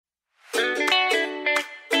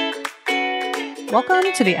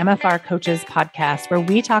Welcome to the MFR Coaches podcast, where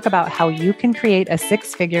we talk about how you can create a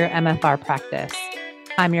six-figure MFR practice.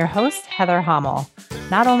 I'm your host, Heather Hommel.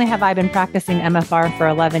 Not only have I been practicing MFR for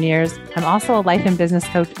 11 years, I'm also a life and business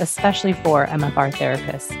coach, especially for MFR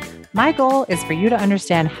therapists. My goal is for you to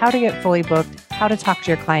understand how to get fully booked, how to talk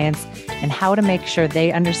to your clients, and how to make sure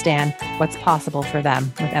they understand what's possible for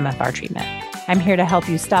them with MFR treatment. I'm here to help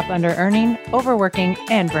you stop under-earning, overworking,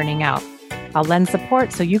 and burning out. I'll lend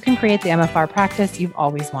support so you can create the MFR practice you've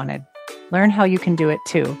always wanted. Learn how you can do it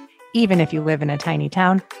too, even if you live in a tiny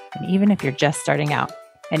town, and even if you're just starting out,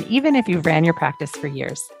 and even if you've ran your practice for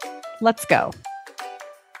years. Let's go.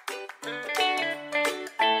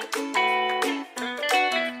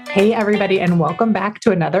 Hey, everybody, and welcome back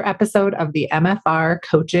to another episode of the MFR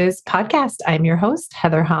Coaches podcast. I'm your host,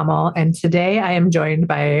 Heather Hommel, and today I am joined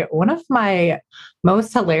by one of my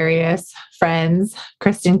most hilarious friends,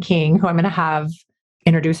 Kristin King, who I'm going to have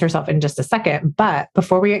introduce herself in just a second. But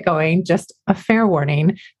before we get going, just a fair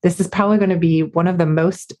warning, this is probably going to be one of the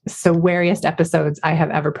most sweariest episodes I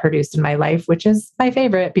have ever produced in my life, which is my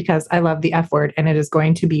favorite because I love the F word and it is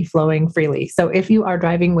going to be flowing freely. So if you are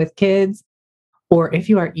driving with kids, or if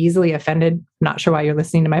you are easily offended, not sure why you're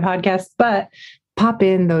listening to my podcast, but pop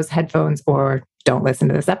in those headphones or don't listen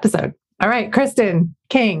to this episode. All right, Kristin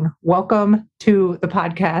King, welcome to the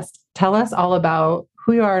podcast. Tell us all about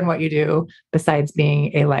who you are and what you do besides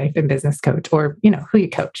being a life and business coach, or, who you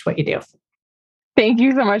coach, what you do. Thank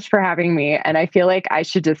you so much for having me. And I feel like I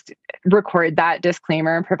should just record that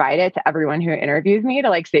disclaimer and provide it to everyone who interviews me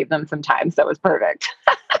to save them some time. So it was perfect.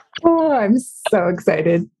 Oh, I'm so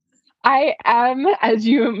excited. I am, as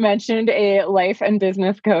you mentioned, a life and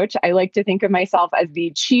business coach. I like to think of myself as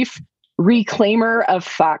the chief reclaimer of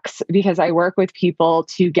fucks because I work with people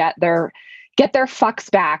to get their fucks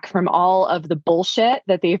back from all of the bullshit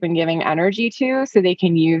that they've been giving energy to so they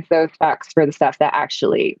can use those fucks for the stuff that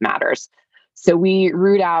actually matters. So we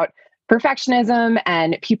root out perfectionism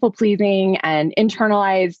and people pleasing and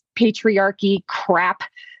internalized patriarchy crap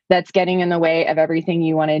that's getting in the way of everything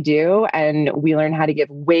you want to do. And we learn how to give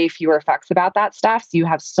way fewer fucks about that stuff. So you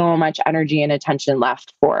have so much energy and attention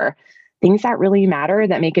left for things that really matter,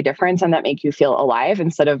 that make a difference and that make you feel alive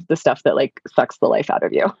instead of the stuff that sucks the life out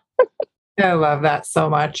of you. I love that so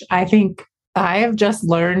much. I think I have just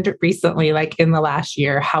learned recently, in the last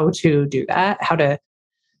year, how to do that, how to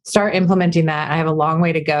start implementing that. I have a long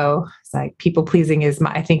way to go. It's people pleasing is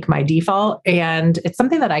my default. And it's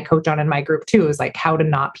something that I coach on in my group too, is how to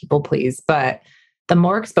not people please. But the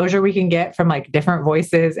more exposure we can get from different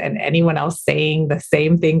voices and anyone else saying the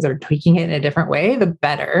same things or tweaking it in a different way, the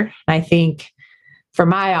better. And I think for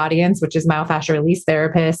my audience, which is myofascial release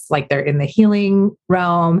therapists, they're in the healing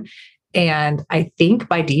realm. And I think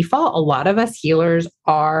by default, a lot of us healers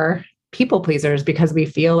are people pleasers because we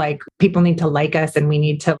feel like people need to like us and we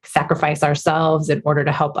need to sacrifice ourselves in order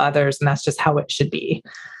to help others. And that's just how it should be.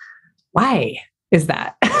 Why is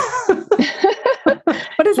that?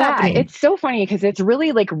 What is happening? It's so funny because it's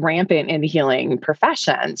really rampant in the healing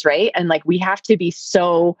professions, right? And we have to be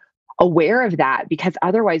so aware of that because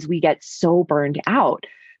otherwise we get so burned out.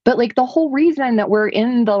 But the whole reason that we're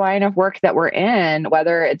in the line of work that we're in,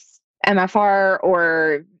 whether it's MFR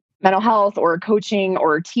or mental health or coaching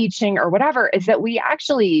or teaching or whatever, is that we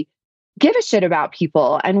actually give a shit about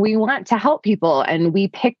people and we want to help people. And we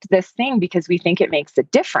picked this thing because we think it makes a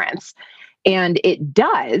difference. And it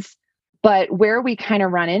does. But where we kind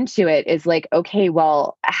of run into it is okay,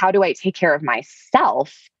 well, how do I take care of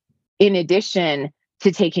myself in addition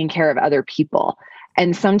to taking care of other people?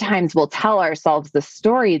 And sometimes we'll tell ourselves the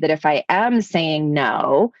story that if I am saying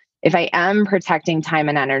no, if I am protecting time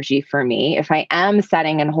and energy for me, if I am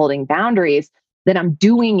setting and holding boundaries, then I'm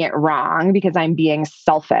doing it wrong because I'm being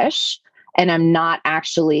selfish and I'm not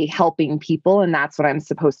actually helping people. And that's what I'm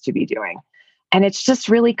supposed to be doing. And it's just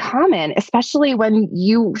really common, especially when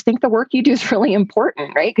you think the work you do is really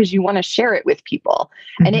important, right? Because you want to share it with people.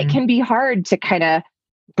 Mm-hmm. And it can be hard to kind of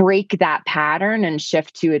break that pattern and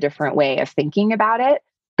shift to a different way of thinking about it.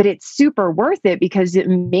 But it's super worth it because it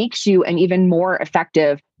makes you an even more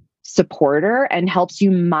effective supporter and helps you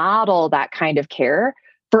model that kind of care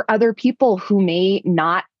for other people who may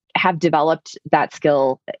not have developed that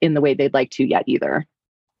skill in the way they'd like to yet either.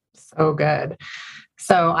 So good.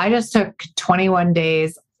 So I just took 21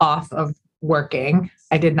 days off of working.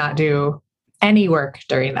 I did not do any work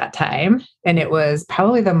during that time. And it was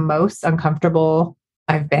probably the most uncomfortable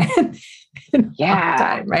I've been in a long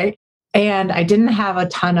time, right? And I didn't have a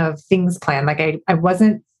ton of things planned. I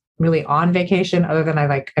wasn't really on vacation other than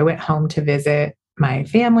I went home to visit my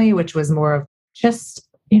family, which was more of just,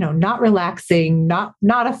 not relaxing, not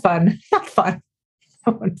fun.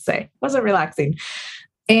 I wouldn't say. It wasn't relaxing.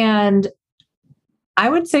 And I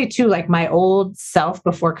would say too, like my old self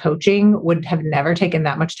before coaching would have never taken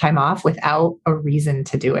that much time off without a reason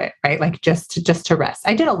to do it, right? Like just to rest.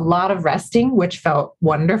 I did a lot of resting, which felt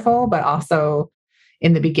wonderful, but also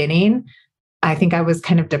in the beginning, I think I was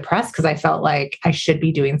kind of depressed because I felt like I should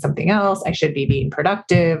be doing something else. I should be being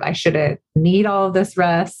productive. I shouldn't need all of this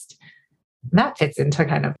rest. And that fits into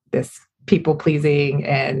kind of this people pleasing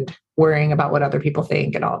and worrying about what other people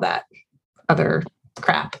think and all that other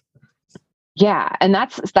crap. Yeah. And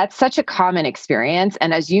that's such a common experience.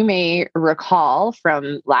 And as you may recall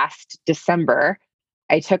from last December,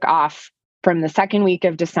 I took off from the second week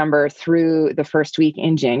of December through the first week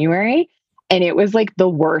in January. And it was like the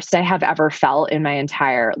worst I have ever felt in my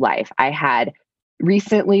entire life. I had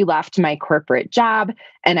recently left my corporate job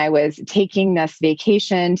and I was taking this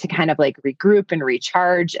vacation to kind of like regroup and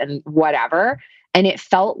recharge and whatever. And it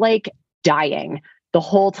felt like dying the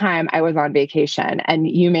whole time I was on vacation. And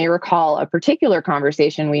you may recall a particular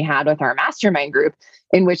conversation we had with our mastermind group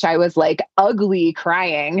in which I was like ugly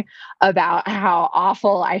crying about how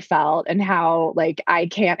awful I felt and how like I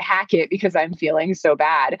can't hack it because I'm feeling so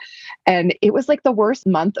bad. And it was like the worst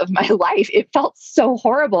month of my life. It felt so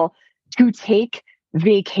horrible to take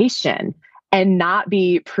vacation and not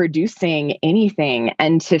be producing anything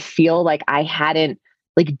and to feel like I hadn't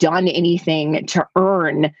like done anything to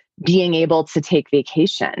earn being able to take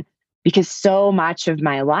vacation, because so much of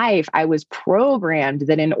my life I was programmed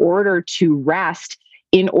that in order to rest,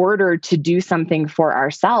 in order to do something for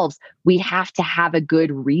ourselves, we have to have a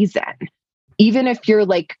good reason. Even if you're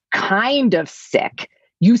like kind of sick,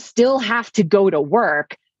 you still have to go to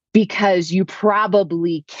work because you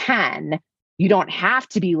probably can. You don't have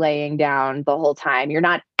to be laying down the whole time. You're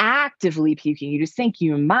not actively puking. You just think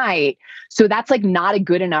you might. So that's like not a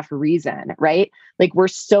good enough reason, right? Like we're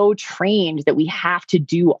so trained that we have to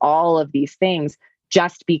do all of these things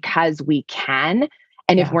just because we can.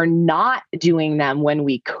 And if we're not doing them when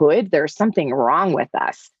we could, there's something wrong with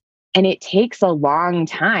us. And it takes a long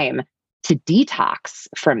time to detox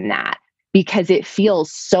from that because it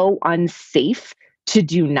feels so unsafe to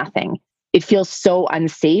do nothing. It feels so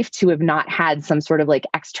unsafe to have not had some sort of like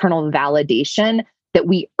external validation that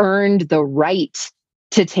we earned the right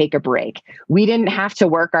to take a break. We didn't have to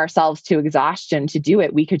work ourselves to exhaustion to do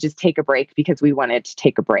it. We could just take a break because we wanted to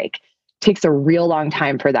take a break. It takes a real long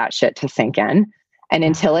time for that shit to sink in. And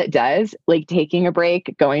until it does, like taking a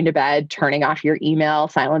break, going to bed, turning off your email,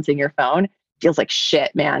 silencing your phone, feels like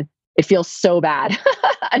shit, man. It feels so bad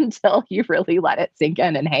until you really let it sink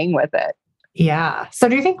in and hang with it. Yeah. So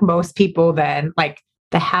do you think most people then, like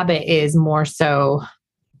the habit is more so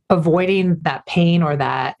avoiding that pain or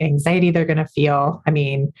that anxiety they're going to feel? I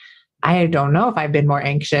mean, I don't know if I've been more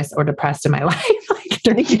anxious or depressed in my life. Like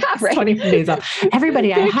during 20 days off.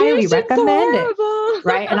 Everybody, I highly recommend it.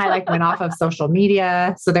 Right. And I like went off of social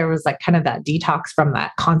media. So there was like kind of that detox from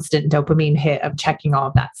that constant dopamine hit of checking all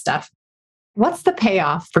of that stuff. What's the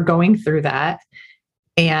payoff for going through that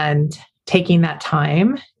and taking that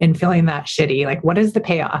time and feeling that shitty? Like, what is the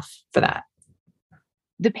payoff for that?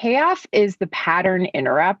 The payoff is the pattern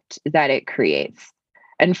interrupt that it creates.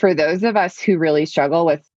 And for those of us who really struggle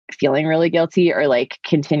with feeling really guilty or like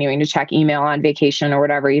continuing to check email on vacation or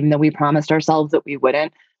whatever, even though we promised ourselves that we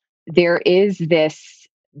wouldn't, there is this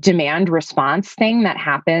demand response thing that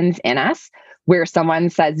happens in us where someone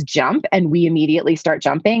says jump and we immediately start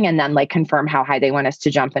jumping and then like confirm how high they want us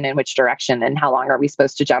to jump and in which direction and how long are we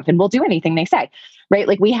supposed to jump, and we'll do anything they say, right?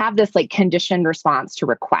 Like we have this like conditioned response to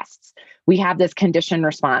requests. We have this conditioned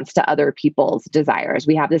response to other people's desires.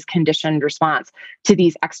 We have this conditioned response to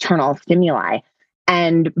these external stimuli.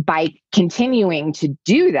 And by continuing to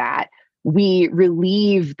do that, we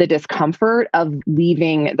relieve the discomfort of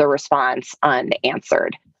leaving the response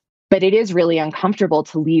unanswered. But it is really uncomfortable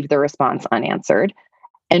to leave the response unanswered.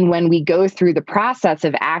 And when we go through the process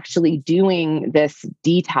of actually doing this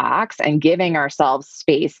detox and giving ourselves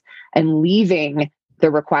space and leaving the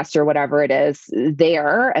request or whatever it is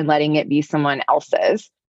there and letting it be someone else's,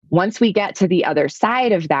 once we get to the other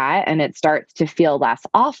side of that and it starts to feel less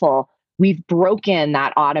awful, we've broken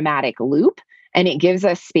that automatic loop. And it gives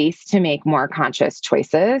us space to make more conscious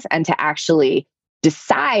choices and to actually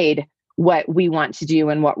decide what we want to do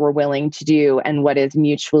and what we're willing to do and what is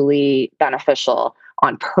mutually beneficial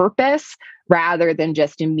on purpose, rather than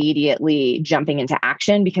just immediately jumping into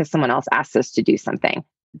action because someone else asks us to do something.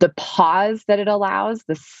 The pause that it allows,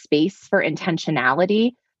 the space for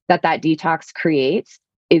intentionality that detox creates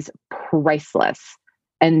is priceless.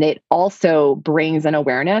 And it also brings an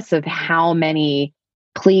awareness of how many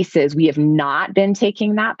places we have not been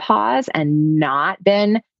taking that pause and not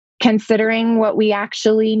been considering what we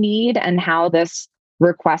actually need and how this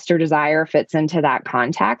request or desire fits into that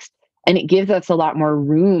context. And it gives us a lot more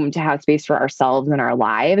room to have space for ourselves and our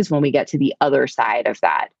lives when we get to the other side of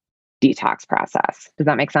that detox process. Does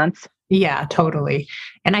that make sense? Yeah, totally.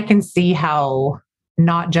 And I can see how,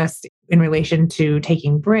 not just in relation to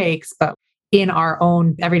taking breaks, but in our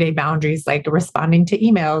own everyday boundaries, like responding to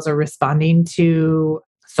emails or responding to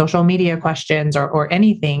social media questions or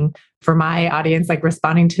anything, for my audience, like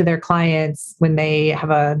responding to their clients when they have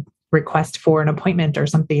a request for an appointment or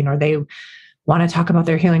something, or they want to talk about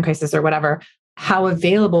their healing crisis or whatever. How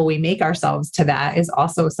available we make ourselves to that is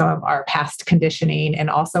also some of our past conditioning, and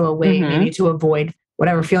also a way maybe to avoid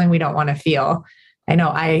whatever feeling we don't want to feel. I know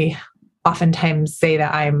I oftentimes say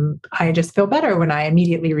that I just feel better when I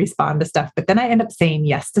immediately respond to stuff, but then I end up saying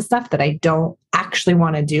yes to stuff that I don't actually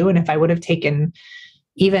want to do. And if I would have taken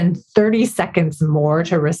even 30 seconds more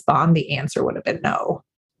to respond, the answer would have been no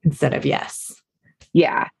instead of yes.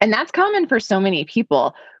 Yeah. And that's common for so many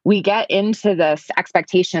people. We get into this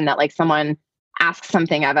expectation that like someone asks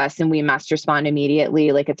something of us and we must respond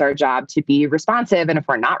immediately. Like it's our job to be responsive. And if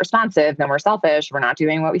we're not responsive, then we're selfish. We're not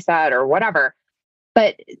doing what we said or whatever.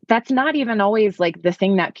 But that's not even always like the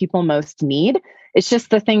thing that people most need. It's just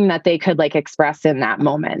the thing that they could like express in that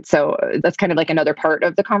moment. So that's kind of like another part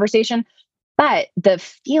of the conversation. But the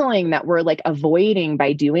feeling that we're like avoiding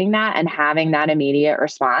by doing that and having that immediate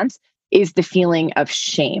response is the feeling of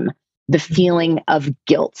shame, the feeling of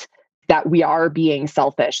guilt that we are being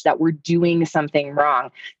selfish, that we're doing something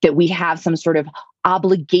wrong, that we have some sort of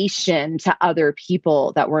obligation to other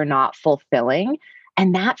people that we're not fulfilling.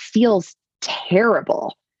 And that feels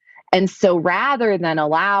terrible. And so rather than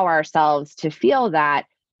allow ourselves to feel that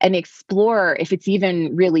and explore if it's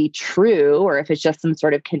even really true or if it's just some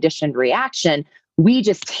sort of conditioned reaction, we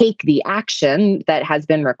just take the action that has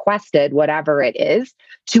been requested, whatever it is,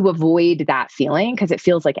 to avoid that feeling because it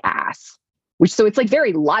feels like ass. So it's like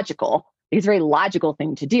very logical. It's a very logical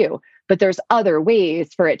thing to do. But there's other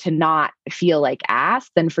ways for it to not feel like ass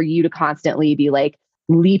than for you to constantly be like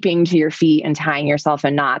leaping to your feet and tying yourself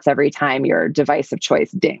in knots every time your device of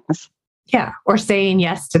choice dings. Yeah. Or saying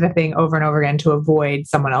yes to the thing over and over again to avoid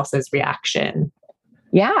someone else's reaction.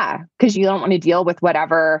 Yeah. Because you don't want to deal with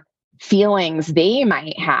whatever feelings they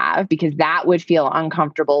might have because that would feel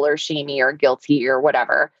uncomfortable or shamey or guilty or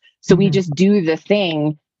whatever. So we just do the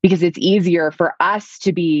thing because it's easier for us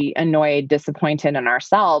to be annoyed, disappointed in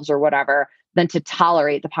ourselves or whatever than to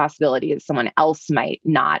tolerate the possibility that someone else might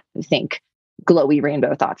not think glowy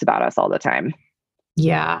rainbow thoughts about us all the time.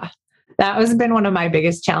 Yeah. That has been one of my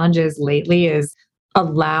biggest challenges lately, is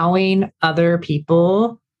allowing other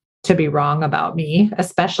people to be wrong about me,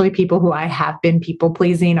 especially people who I have been people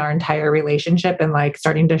pleasing our entire relationship, and like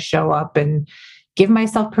starting to show up and give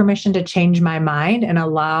myself permission to change my mind and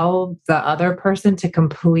allow the other person to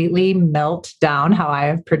completely melt down how I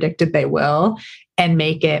have predicted they will and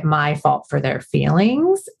make it my fault for their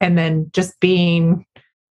feelings. And then just being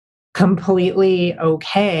completely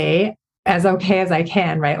okay as I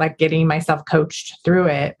can, right? Like getting myself coached through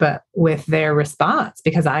it, but with their response,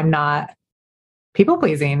 because I'm not people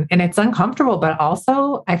pleasing and it's uncomfortable. But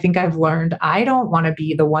also, I think I've learned I don't want to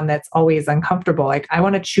be the one that's always uncomfortable. Like I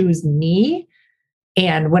want to choose me.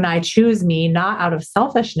 And when I choose me, not out of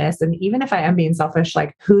selfishness, and even if I am being selfish,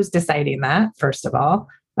 like who's deciding that, first of all?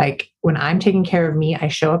 Like when I'm taking care of me, I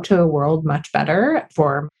show up to the world much better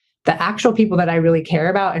for the actual people that I really care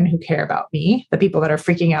about and who care about me. The people that are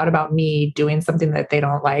freaking out about me doing something that they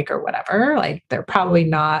don't like or whatever, like they're probably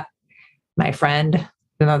not my friend,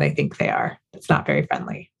 even though they think they are. It's not very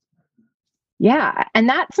friendly. Yeah. And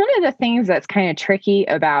that's one of the things that's kind of tricky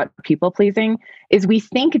about people pleasing is we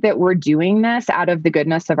think that we're doing this out of the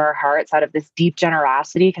goodness of our hearts, out of this deep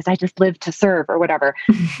generosity, because I just live to serve or whatever.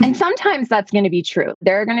 And sometimes that's going to be true.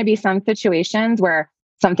 There are going to be some situations where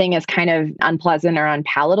something is kind of unpleasant or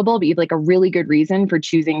unpalatable, but you have like a really good reason for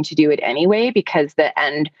choosing to do it anyway, because the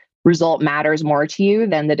end result matters more to you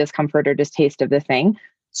than the discomfort or distaste of the thing.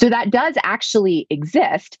 So that does actually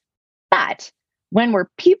exist. But when we're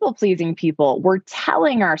people pleasing people, we're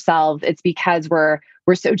telling ourselves it's because we're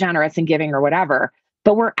so generous and giving or whatever,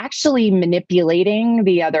 but we're actually manipulating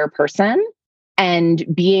the other person and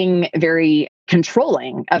being very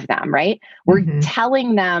controlling of them, right? We're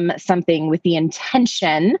telling them something with the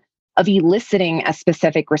intention of eliciting a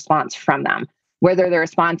specific response from them. Whether the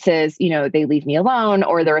response is, they leave me alone,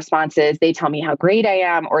 or the response is they tell me how great I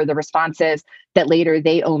am, or the response is that later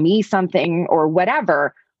they owe me something or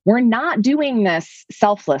whatever. We're not doing this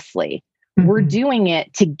selflessly. We're doing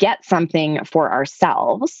it to get something for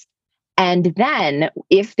ourselves. And then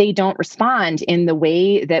if they don't respond in the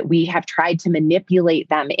way that we have tried to manipulate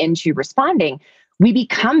them into responding, we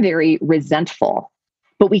become very resentful.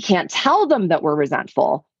 But we can't tell them that we're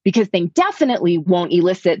resentful because they definitely won't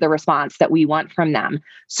elicit the response that we want from them.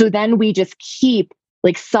 So then we just keep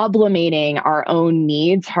like sublimating our own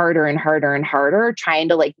needs harder and harder and harder, trying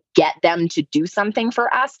to like get them to do something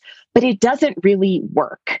for us, but it doesn't really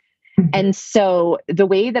work. And so the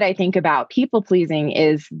way that I think about people pleasing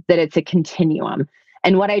is that it's a continuum.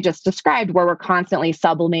 And what I just described, where we're constantly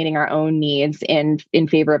sublimating our own needs in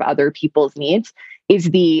favor of other people's needs, is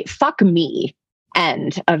the fuck me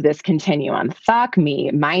end of this continuum. Fuck me.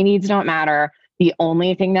 My needs don't matter. The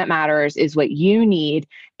only thing that matters is what you need.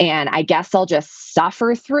 And I guess I'll just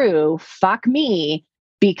suffer through fuck me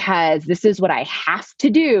because this is what I have to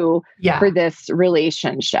do for this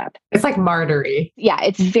relationship. It's like martyry. Yeah,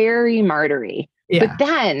 it's very martyry. Yeah. But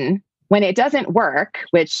then when it doesn't work,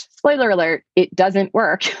 which spoiler alert, it doesn't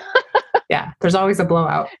work. Yeah, there's always a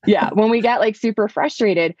blowout. Yeah, when we get like super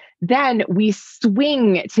frustrated, then we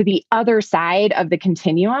swing to the other side of the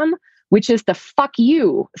continuum, which is the fuck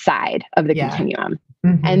you side of the continuum.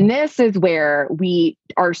 And this is where we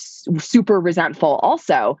are super resentful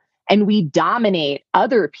also, and we dominate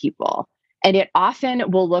other people. And it often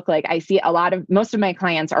will look like, I see most of my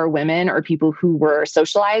clients are women or people who were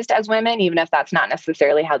socialized as women, even if that's not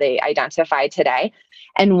necessarily how they identify today.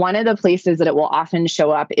 And one of the places that it will often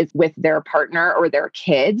show up is with their partner or their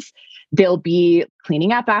kids. They'll be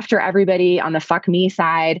cleaning up after everybody on the fuck me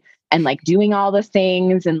side and like doing all the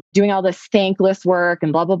things and doing all this thankless work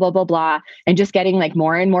and blah, blah, blah, blah, blah. And just getting like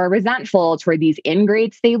more and more resentful toward these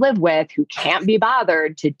ingrates they live with who can't be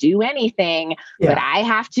bothered to do anything, but I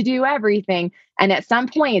have to do everything. And at some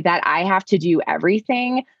point that I have to do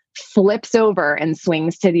everything flips over and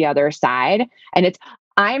swings to the other side. And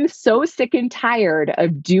I'm so sick and tired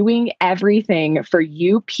of doing everything for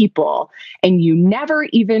you people. And you never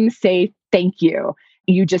even say thank you.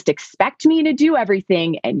 You just expect me to do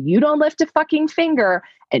everything and you don't lift a fucking finger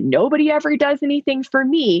and nobody ever does anything for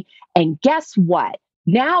me. And guess what?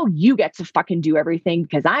 Now you get to fucking do everything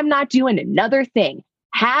because I'm not doing another thing.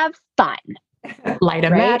 Have fun. Light a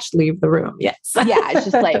match, leave the room. Yes. Yeah. It's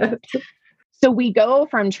just like, so we go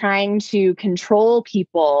from trying to control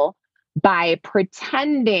people by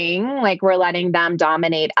pretending like we're letting them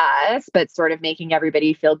dominate us, but sort of making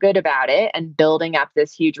everybody feel good about it and building up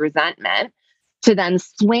this huge resentment, to then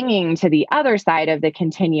swinging to the other side of the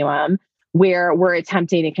continuum where we're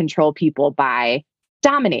attempting to control people by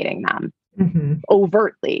dominating them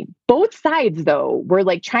overtly. Both sides, though, we're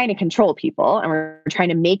like trying to control people and we're trying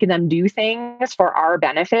to make them do things for our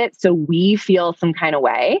benefit so we feel some kind of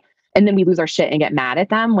way. And then we lose our shit and get mad at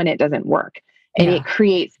them when it doesn't work. And it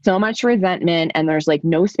creates so much resentment, and there's like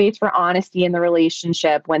no space for honesty in the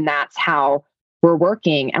relationship when that's how we're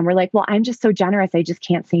working. And we're like, well, I'm just so generous. I just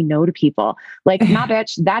can't say no to people. Like, nah,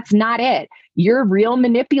 bitch, that's not it. You're real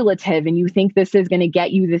manipulative and you think this is going to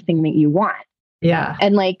get you the thing that you want. Yeah.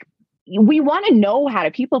 And like, we want to know how to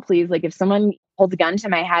people please. Like if someone holds a gun to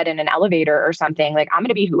my head in an elevator or something, like I'm going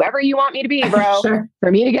to be whoever you want me to be, bro,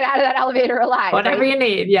 for me to get out of that elevator alive. Whatever you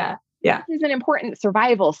need. Yeah. Yeah. This is an important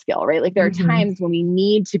survival skill, right? Like there are times when we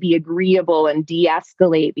need to be agreeable and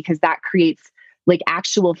de-escalate because that creates like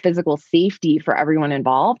actual physical safety for everyone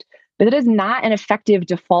involved. But it is not an effective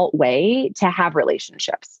default way to have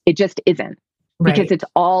relationships. It just isn't, because it's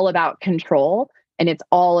all about control and it's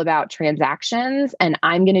all about transactions. And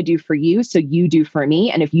I'm going to do for you, so you do for me.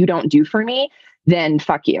 And if you don't do for me, then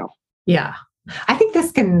fuck you. Yeah. I think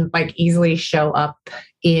this can like easily show up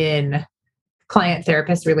in client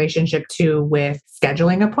therapist relationship too, with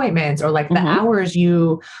scheduling appointments or like the hours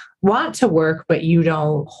you want to work, but you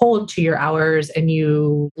don't hold to your hours and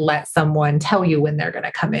you let someone tell you when they're going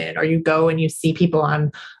to come in, or you go and you see people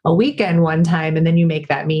on a weekend one time and then you make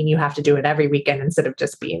that mean you have to do it every weekend instead of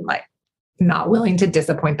just being like not willing to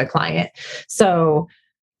disappoint the client. So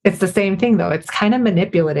it's the same thing though. It's kind of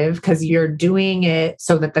manipulative because you're doing it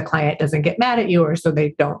so that the client doesn't get mad at you or so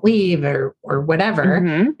they don't leave or whatever.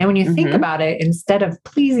 And when you think about it, instead of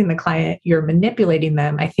pleasing the client, you're manipulating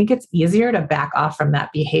them. I think it's easier to back off from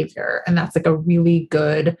that behavior. And that's like a really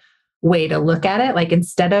good way to look at it. Like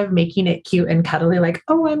instead of making it cute and cuddly, like,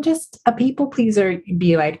 oh, I'm just a people pleaser,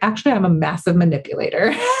 be like, actually, I'm a massive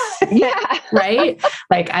manipulator. Yeah. Right?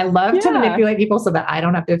 Like I love to manipulate people so that I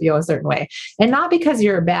don't have to feel a certain way. And not because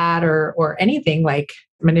you're bad or anything. Like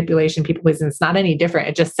manipulation, people pleasing, it's not any different.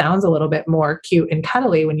 It just sounds a little bit more cute and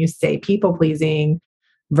cuddly when you say people pleasing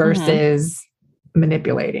versus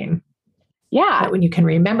manipulating. Yeah. But when you can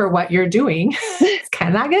remember what you're doing, it's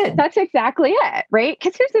kind of not good. That's exactly it, right?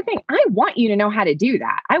 Because here's the thing. I want you to know how to do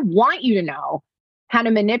that. I want you to know how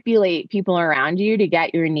to manipulate people around you to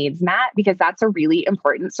get your needs met, because that's a really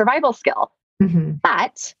important survival skill. Mm-hmm.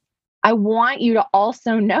 But I want you to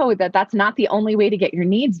also know that that's not the only way to get your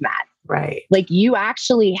needs met. Right. Like, you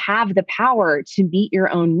actually have the power to meet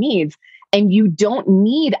your own needs, and you don't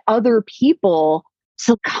need other people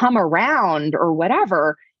to come around or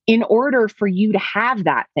whatever in order for you to have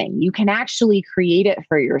that thing. You can actually create it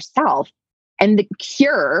for yourself. And the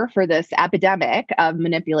cure for this epidemic of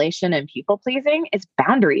manipulation and people pleasing is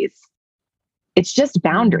boundaries. It's just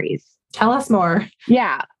boundaries. Tell us more.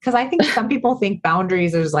 Yeah. Because I think some people think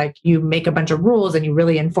boundaries is like you make a bunch of rules and you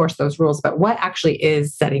really enforce those rules. But what actually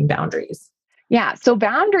is setting boundaries? Yeah. So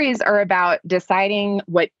boundaries are about deciding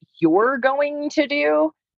what you're going to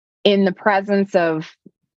do in the presence of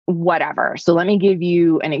whatever. So let me give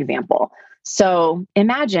you an example. So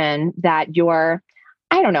imagine that you're,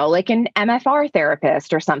 I don't know, like an MFR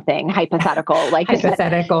therapist or something, hypothetical. Like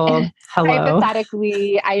hypothetical. Hello.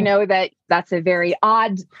 Hypothetically, I know that that's a very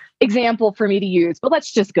odd example for me to use, but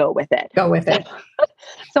let's just go with it. Go with it.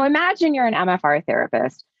 So imagine you're an MFR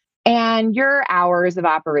therapist and your hours of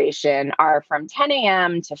operation are from 10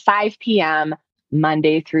 a.m. to 5 p.m.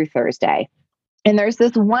 Monday through Thursday. And there's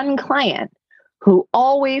this one client who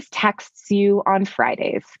always texts you on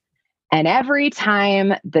Fridays. And every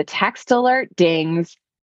time the text alert dings,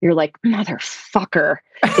 you're like, motherfucker,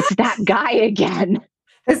 it's that guy again.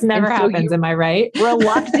 This never happens, am I right?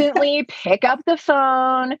 Reluctantly pick up the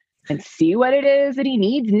phone and see what it is that he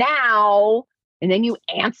needs now. And then you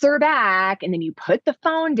answer back, and then you put the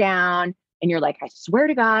phone down and you're like, I swear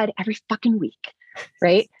to God, every fucking week,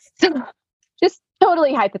 right? So just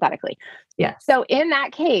totally hypothetically. Yeah. So in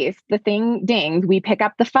that case, the thing dinged, we pick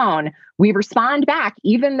up the phone, we respond back,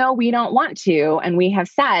 even though we don't want to. And we have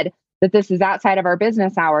said that this is outside of our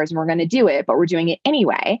business hours and we're going to do it, but we're doing it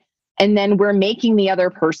anyway. And then we're making the other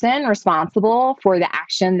person responsible for the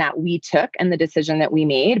action that we took and the decision that we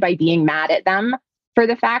made by being mad at them for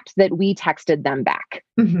the fact that we texted them back,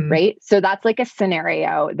 right? So that's like a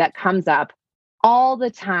scenario that comes up all the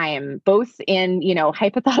time, both in,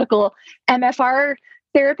 hypothetical MFR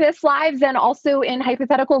therapist lives and also in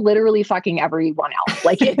hypothetical, literally fucking everyone else.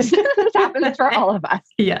 Like this happens for all of us.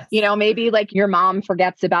 Yes. Maybe like your mom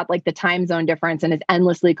forgets about like the time zone difference and is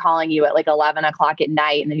endlessly calling you at like 11 o'clock at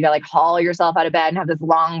night. And then you gotta like haul yourself out of bed and have this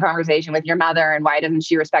long conversation with your mother. And why doesn't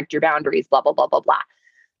she respect your boundaries? Blah, blah, blah, blah, blah.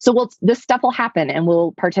 So this stuff will happen and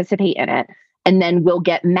we'll participate in it. And then we'll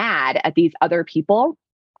get mad at these other people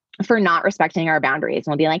for not respecting our boundaries.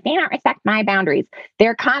 And we'll be like, they don't respect my boundaries.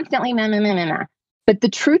 They're constantly meh, meh, meh, meh, meh. But the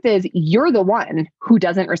truth is, you're the one who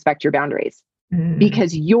doesn't respect your boundaries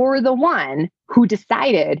because you're the one who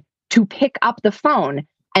decided to pick up the phone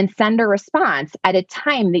and send a response at a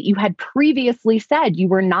time that you had previously said you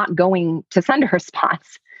were not going to send a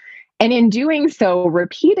response. And in doing so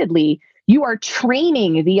repeatedly, you are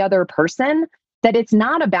training the other person that it's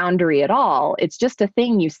not a boundary at all. It's just a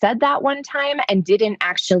thing you said that one time and didn't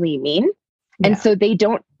actually mean. And so they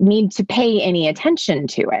don't need to pay any attention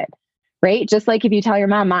to it. Right? Just like if you tell your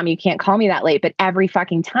mom, you can't call me that late, but every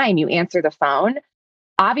fucking time you answer the phone,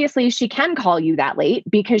 obviously she can call you that late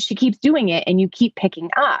because she keeps doing it and you keep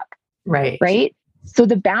picking up. Right. Right? So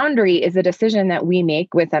the boundary is a decision that we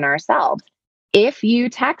make within ourselves. If you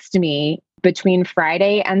text me between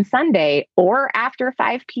Friday and Sunday or after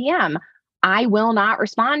 5 p.m., I will not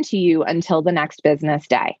respond to you until the next business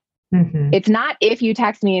day. It's not if you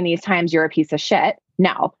text me in these times, you're a piece of shit.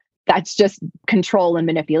 No. That's just control and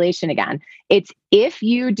manipulation again. It's if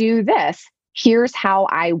you do this, here's how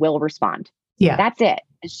I will respond. Yeah. That's it.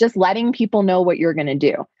 It's just letting people know what you're going to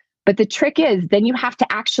do. But the trick is then you have to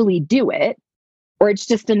actually do it, or it's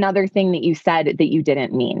just another thing that you said that you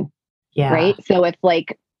didn't mean. Yeah. Right. So if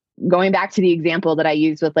like going back to the example that I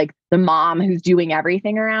used with like the mom who's doing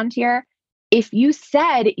everything around here, if you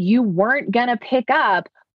said you weren't going to pick up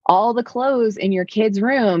all the clothes in your kid's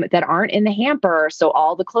room that aren't in the hamper, so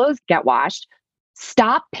all the clothes get washed,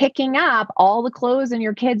 stop picking up all the clothes in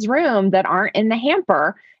your kid's room that aren't in the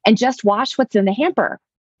hamper and just wash what's in the hamper,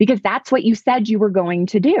 because that's what you said you were going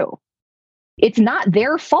to do. It's not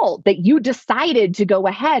their fault that you decided to go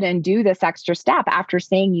ahead and do this extra step after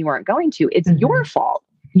saying you weren't going to. It's your fault.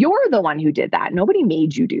 You're the one who did that. Nobody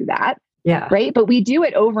made you do that. Yeah. Right. But we do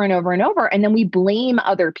it over and over and over. And then we blame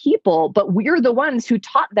other people, but we're the ones who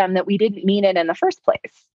taught them that we didn't mean it in the first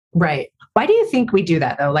place. Right. Why do you think we do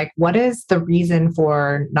that though? Like, what is the reason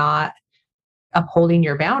for not upholding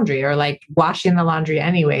your boundary or like washing the laundry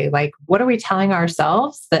anyway? Like, what are we telling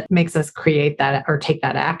ourselves that makes us create that or take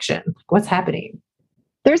that action? What's happening?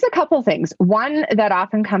 There's a couple things. One that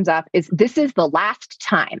often comes up is this is the last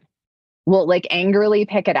time. We'll like angrily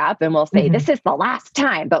pick it up and we'll say, this is the last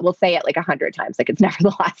time, but we'll say it like 100 times. Like it's never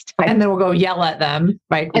the last time. And then we'll go yell at them.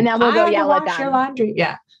 Like, and then we'll go yell at them. Your laundry.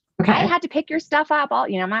 Yeah. Okay. I had to pick your stuff up.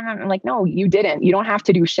 I'm like, no, you didn't. You don't have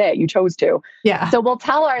to do shit. You chose to. Yeah. So we'll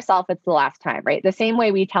tell ourselves it's the last time, right? The same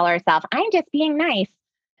way we tell ourselves, I'm just being nice.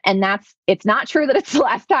 And it's not true that it's the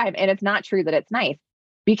last time. And it's not true that it's nice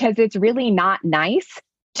because it's really not nice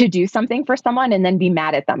to do something for someone and then be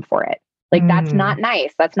mad at them for it. Like, that's not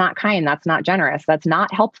nice. That's not kind. That's not generous. That's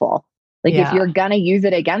not helpful. Like, if you're going to use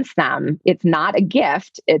it against them, it's not a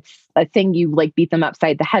gift. It's a thing you like beat them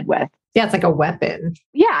upside the head with. Yeah, it's like a weapon.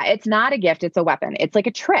 Yeah, it's not a gift. It's a weapon. It's like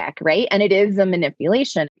a trick, right? And it is a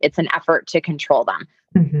manipulation. It's an effort to control them.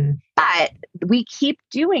 Mm-hmm. But we keep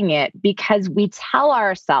doing it because we tell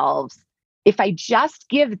ourselves, if I just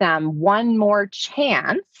give them one more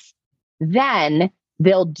chance, then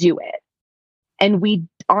they'll do it. And we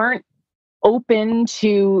aren't open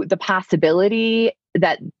to the possibility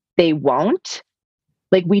that they won't.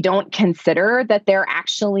 Like, we don't consider that they're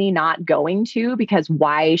actually not going to, because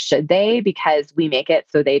why should they? Because we make it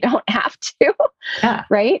so they don't have to,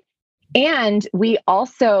 right? And we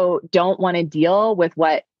also don't want to deal with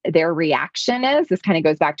what their reaction is. This kind of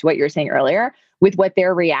goes back to what you were saying earlier, with what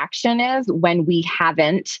their reaction is when we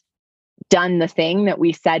haven't done the thing that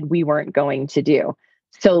we said we weren't going to do.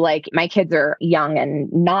 So like, my kids are young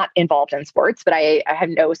and not involved in sports, but I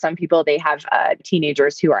know some people, they have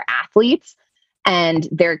teenagers who are athletes. And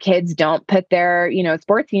their kids don't put their,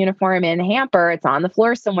 sports uniform in the hamper. It's on the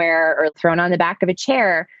floor somewhere or thrown on the back of a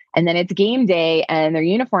chair. And then it's game day and their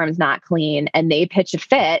uniform's not clean and they pitch a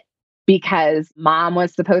fit because mom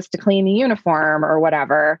was supposed to clean the uniform or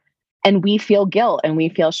whatever. And we feel guilt and we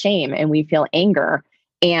feel shame and we feel anger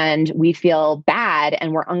and we feel bad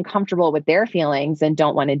and we're uncomfortable with their feelings and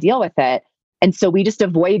don't want to deal with it. And so we just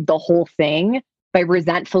avoid the whole thing by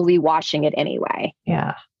resentfully washing it anyway.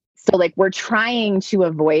 Yeah. So like, we're trying to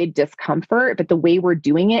avoid discomfort, but the way we're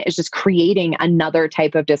doing it is just creating another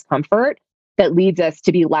type of discomfort that leads us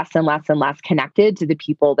to be less and less and less connected to the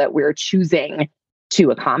people that we're choosing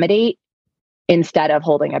to accommodate instead of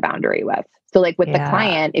holding a boundary with. So like with the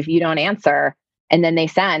client, if you don't answer and then they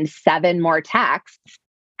send 7 more texts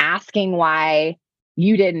asking why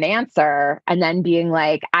you didn't answer and then being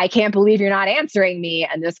like, I can't believe you're not answering me.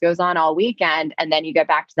 And this goes on all weekend. And then you get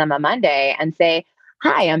back to them on Monday and say,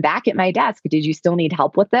 hi, I'm back at my desk. Did you still need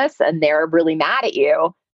help with this? And they're really mad at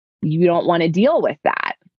you. You don't want to deal with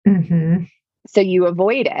that. Mm-hmm. So you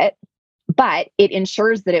avoid it, but it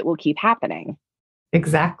ensures that it will keep happening.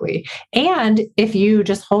 Exactly. And if you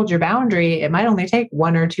just hold your boundary, it might only take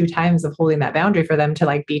 1 or 2 times of holding that boundary for them to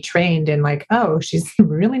like be trained in like, oh, she's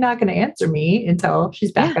really not going to answer me until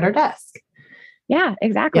she's back at her desk. Yeah,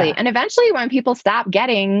 exactly. Yeah. And eventually when people stop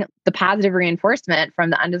getting the positive reinforcement from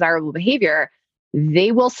the undesirable behavior,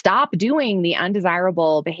 they will stop doing the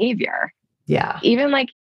undesirable behavior. Yeah. Even like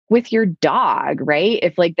with your dog, right?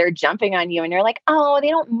 If like they're jumping on you and you're like, oh, they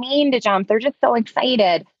don't mean to jump. They're just so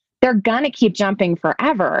excited. They're going to keep jumping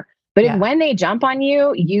forever. But if when they jump on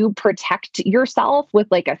you, you protect yourself with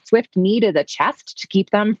like a swift knee to the chest to keep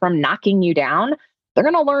them from knocking you down, they're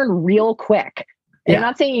going to learn real quick. And I'm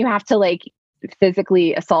not saying you have to like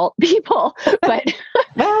physically assault people, but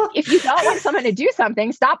well, if you don't want someone to do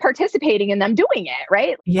something, stop participating in them doing it,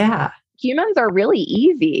 right? Yeah. Humans are really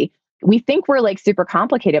easy. We think we're like super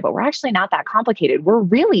complicated, but we're actually not that complicated. We're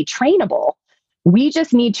really trainable. We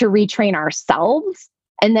just need to retrain ourselves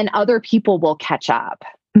and then other people will catch up.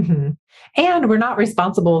 Mm-hmm. And we're not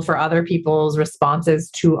responsible for other people's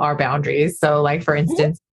responses to our boundaries. So like, for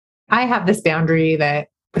instance, I have this boundary that,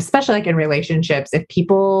 especially like in relationships, if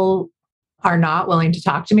people are not willing to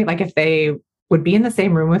talk to me, like if they would be in the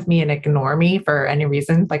same room with me and ignore me for any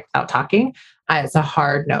reason, like without talking, it's a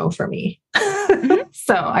hard no for me.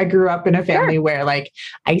 So I grew up in a family where like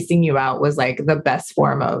icing you out was like the best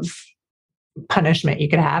form of punishment you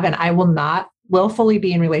could have. And I will not willfully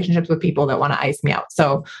be in relationships with people that want to ice me out.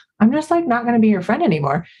 So I'm just like not going to be your friend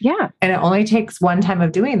anymore. Yeah. And it only takes one time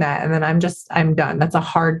of doing that. And then I'm done. That's a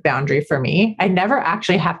hard boundary for me. I never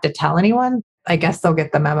actually have to tell anyone. I guess they'll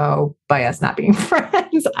get the memo by us not being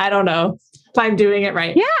friends. I don't know if I'm doing it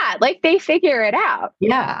right. Yeah. Like they figure it out.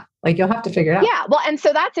 Yeah. Like you'll have to figure it out. Yeah. Well, and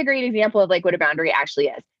so that's a great example of like what a boundary actually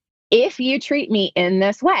is. If you treat me in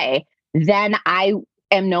this way, then I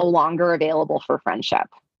am no longer available for friendship.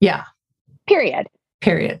 Yeah. Period.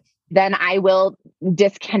 then I will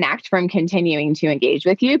disconnect from continuing to engage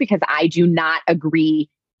with you because I do not agree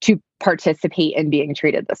to participate in being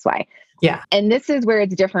treated this way. Yeah. And this is where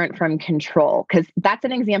it's different from control, because that's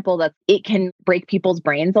an example that it can break people's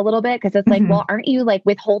brains a little bit, because it's like, well, aren't you like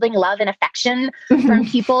withholding love and affection from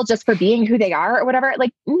people just for being who they are or whatever?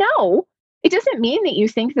 Like, no, it doesn't mean that you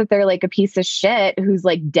think that they're like a piece of shit who's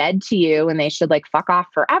like dead to you and they should like fuck off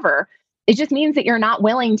forever. It just means that you're not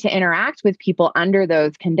willing to interact with people under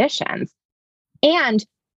those conditions. And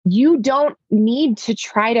you don't need to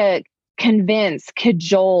try to convince,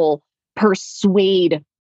 cajole, persuade,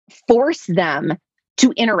 force them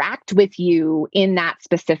to interact with you in that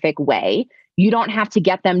specific way. You don't have to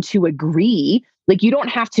get them to agree. Like, you don't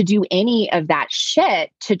have to do any of that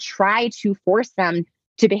shit to try to force them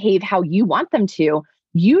to behave how you want them to.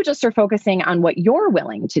 You just are focusing on what you're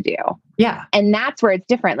willing to do. Yeah. And that's where it's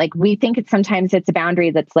different. Like, we think sometimes it's a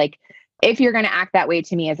boundary that's like, if you're going to act that way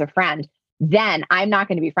to me as a friend, then I'm not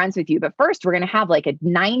going to be friends with you. But first, we're going to have like a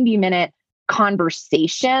 90-minute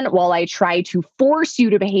conversation while I try to force you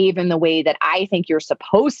to behave in the way that I think you're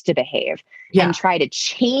supposed to behave, and try to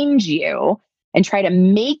change you and try to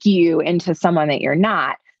make you into someone that you're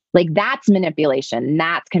not. Like, that's manipulation.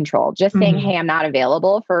 That's control. Just saying, hey, I'm not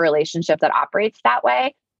available for a relationship that operates that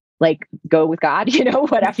way. Like, go with God,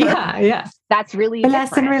 whatever. Yeah. That's really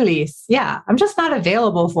less and release. Yeah. I'm just not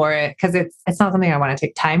available for it because it's not something I want to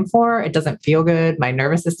take time for. It doesn't feel good. My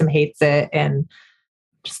nervous system hates it. And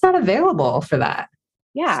just not available for that.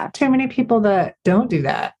 Yeah. There's too many people that don't do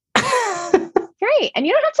that. Right. And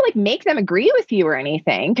you don't have to like make them agree with you or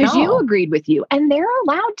anything, because you agreed with you, and they're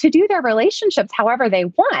allowed to do their relationships however they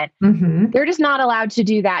want. They're just not allowed to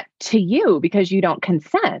do that to you because you don't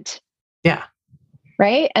consent. Yeah.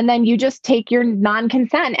 Right. And then you just take your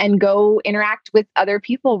non-consent and go interact with other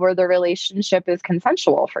people where the relationship is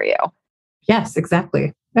consensual for you. Yes,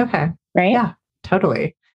 exactly. Okay. Right. Yeah,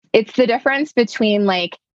 totally. It's the difference between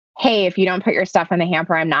like, hey, if you don't put your stuff in the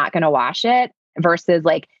hamper, I'm not going to wash it, versus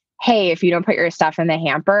like, hey, if you don't put your stuff in the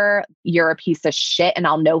hamper, you're a piece of shit and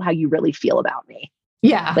I'll know how you really feel about me.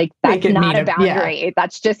 Yeah. Like, that's not a boundary. Yeah.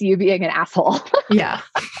 That's just you being an asshole. Yeah.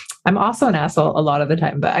 I'm also an asshole a lot of the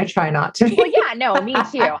time, but I try not to be. Well, yeah, no, me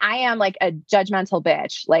too. I am like a judgmental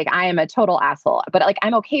bitch. Like, I am a total asshole, but like,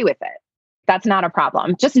 I'm okay with it. That's not a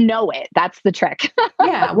problem. Just know it. That's the trick.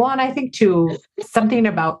 Yeah. Well, and I think too, something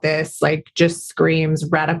about this, like, just screams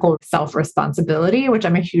radical self-responsibility, which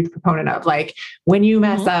I'm a huge proponent of. Like, when you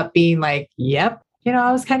mess up, being like, yep,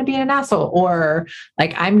 I was kind of being an asshole, or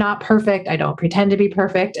like, I'm not perfect. I don't pretend to be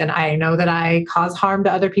perfect. And I know that I cause harm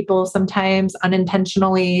to other people sometimes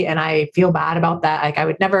unintentionally. And I feel bad about that. Like, I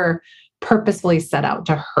would never purposefully set out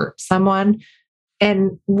to hurt someone.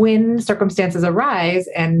 And when circumstances arise,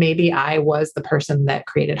 and maybe I was the person that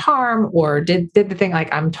created harm or did the thing,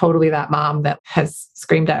 like, I'm totally that mom that has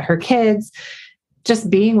screamed at her kids,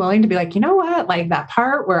 just being willing to be like, you know what, like, that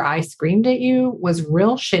part where I screamed at you was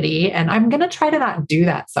real shitty, and I'm going to try to not do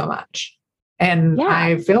that so much. And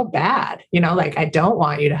I feel bad, like, I don't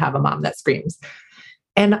want you to have a mom that screams.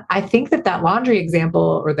 And I think that laundry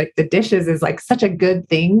example, or like the dishes, is like such a good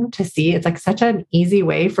thing to see. It's like such an easy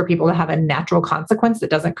way for people to have a natural consequence that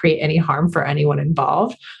doesn't create any harm for anyone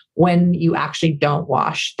involved when you actually don't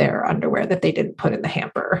wash their underwear that they didn't put in the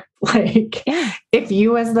hamper. Like, if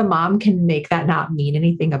you as the mom can make that not mean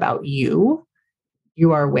anything about you,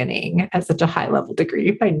 you are winning at such a high level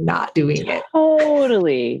degree by not doing it.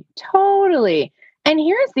 Totally. And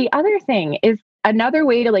here's the other thing, is another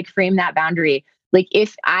way to like frame that boundary. Like,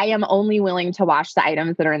 if I am only willing to wash the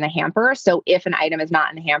items that are in the hamper, so if an item is not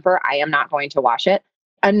in the hamper, I am not going to wash it.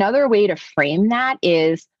 Another way to frame that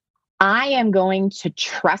is, I am going to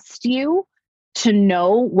trust you to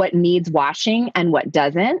know what needs washing and what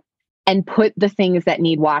doesn't, and put the things that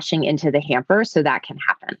need washing into the hamper so that can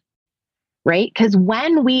happen. Right? Because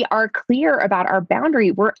when we are clear about our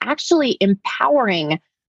boundary, we're actually empowering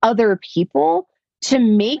other people to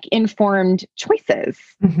make informed choices.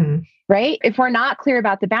 Right? If we're not clear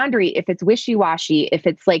about the boundary, if it's wishy-washy, if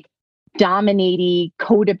it's like dominating,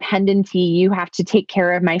 codependency, you have to take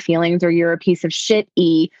care of my feelings or you're a piece of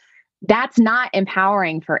shit-y, that's not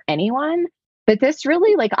empowering for anyone. But this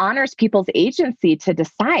really like honors people's agency to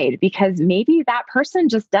decide, because maybe that person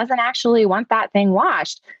just doesn't actually want that thing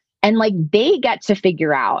washed. And like, they get to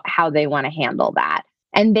figure out how they want to handle that.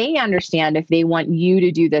 And they understand, if they want you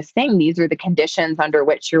to do this thing, these are the conditions under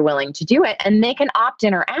which you're willing to do it. And they can opt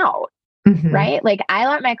in or out. Right? Like, I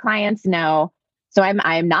let my clients know. So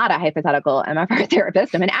I'm not a hypothetical MFR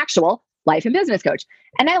therapist. I'm an actual life and business coach.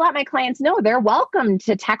 And I let my clients know they're welcome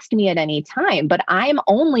to text me at any time, but I'm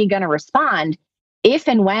only going to respond if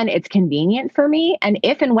and when it's convenient for me, and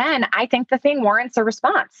if and when I think the thing warrants a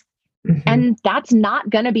response. And that's not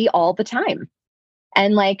going to be all the time.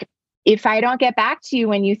 And like, if I don't get back to you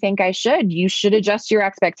when you think I should, you should adjust your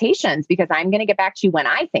expectations, because I'm going to get back to you when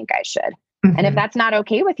I think I should. And if that's not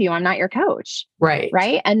okay with you, I'm not your coach. Right.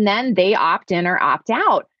 Right. And then they opt in or opt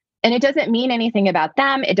out. And it doesn't mean anything about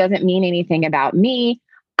them. It doesn't mean anything about me.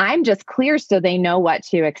 I'm just clear so they know what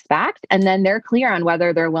to expect. And then they're clear on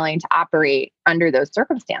whether they're willing to operate under those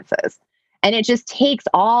circumstances. And it just takes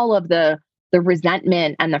all of the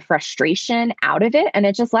resentment and the frustration out of it. And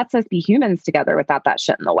it just lets us be humans together without that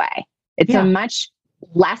shit in the way. It's a much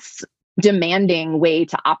less demanding way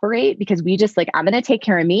to operate, because we just like, I'm going to take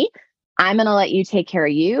care of me. I'm going to let you take care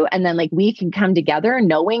of you. And then like, we can come together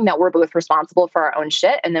knowing that we're both responsible for our own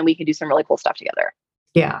shit. And then we can do some really cool stuff together.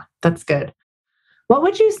 Yeah, that's good. What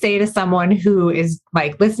would you say to someone who is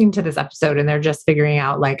like listening to this episode and they're just figuring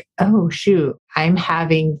out like, oh, shoot, I'm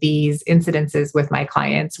having these incidences with my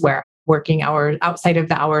clients where working hours outside of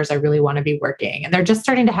the hours I really want to be working. And they're just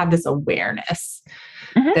starting to have this awareness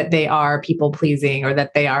that they are people pleasing, or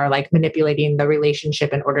that they are like manipulating the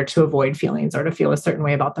relationship in order to avoid feelings or to feel a certain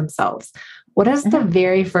way about themselves. What is the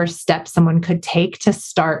very first step someone could take to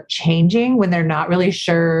start changing when they're not really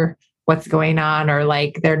sure what's going on, or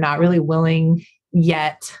like they're not really willing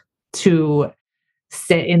yet to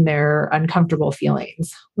sit in their uncomfortable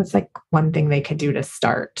feelings? What's like one thing they could do to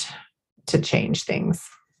start to change things?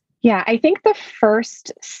 Yeah, I think the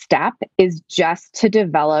first step is just to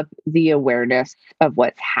develop the awareness of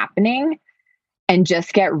what's happening and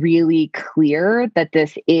just get really clear that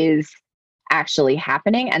this is actually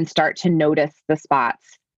happening and start to notice the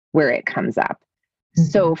spots where it comes up.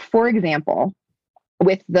 So for example,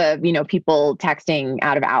 with the, people texting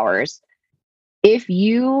out of hours, if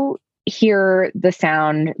you hear the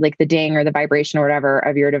sound, like the ding or the vibration or whatever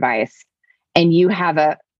of your device, and you have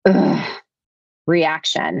a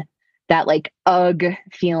reaction, that like ugh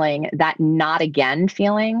feeling, that not again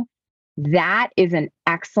feeling, that is an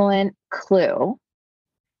excellent clue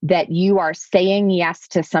that you are saying yes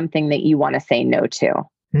to something that you want to say no to.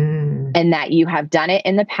 And that you have done it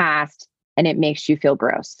in the past and it makes you feel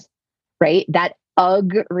gross, right? That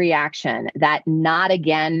ugh reaction, that not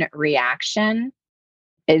again reaction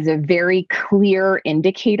is a very clear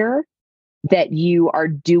indicator that you are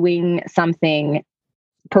doing something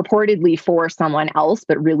purportedly for someone else,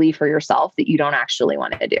 but really for yourself that you don't actually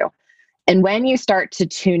want to do. And when you start to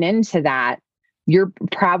tune into that, you're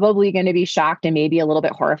probably going to be shocked and maybe a little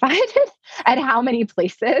bit horrified at how many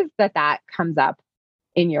places that comes up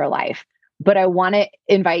in your life. But I want to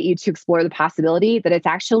invite you to explore the possibility that it's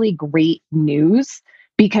actually great news,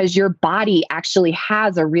 because your body actually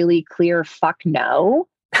has a really clear fuck no.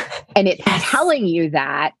 And it's telling you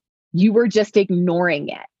that you were just ignoring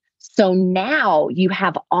it. So now you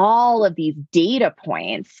have all of these data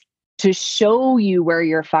points to show you where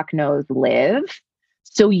your fuck no's live,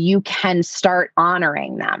 so you can start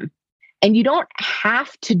honoring them. And you don't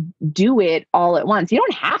have to do it all at once. You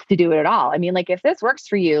don't have to do it at all. I mean, like, if this works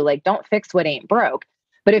for you, like, don't fix what ain't broke.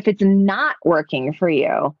 But if it's not working for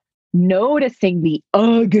you, noticing the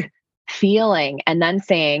ugh feeling and then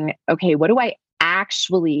saying, okay, what do I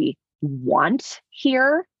actually want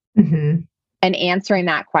here? And answering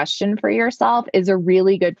that question for yourself is a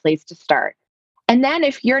really good place to start. And then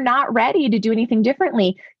if you're not ready to do anything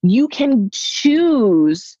differently, you can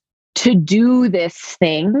choose to do this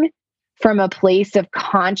thing from a place of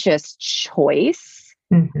conscious choice.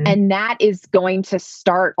 And that is going to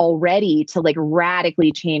start already to like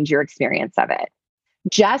radically change your experience of it.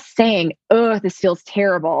 Just saying, oh, this feels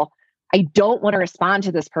terrible. I don't want to respond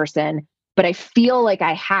to this person, but I feel like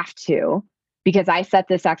I have to, because I set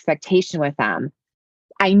this expectation with them.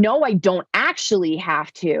 I know I don't actually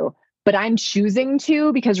have to, but I'm choosing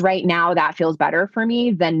to, because right now that feels better for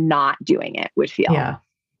me than not doing it would feel.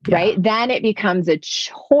 Right? Then it becomes a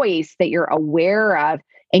choice that you're aware of,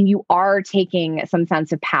 and you are taking some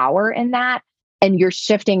sense of power in that. And you're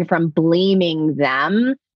shifting from blaming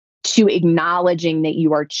them to acknowledging that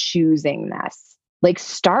you are choosing this. Like,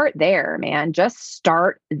 start there, man. Just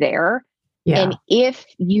start there. And if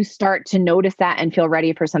you start to notice that and feel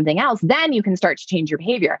ready for something else, then you can start to change your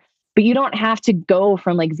behavior. But you don't have to go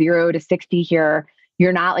from like 0 to 60 here.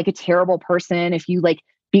 You're not like a terrible person if you like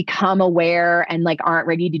become aware and like aren't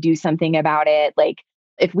ready to do something about it. Like,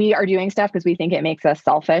 if we are doing stuff because we think it makes us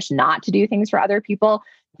selfish not to do things for other people,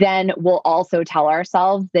 then we'll also tell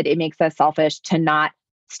ourselves that it makes us selfish to not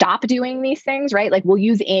stop doing these things, right? Like, we'll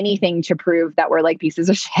use anything to prove that we're like pieces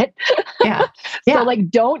of shit. So like,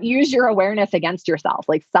 don't use your awareness against yourself.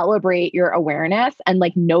 Like, celebrate your awareness and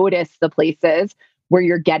like notice the places where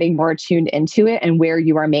you're getting more tuned into it and where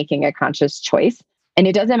you are making a conscious choice. And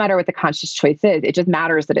it doesn't matter what the conscious choice is. It just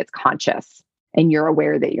matters that it's conscious and you're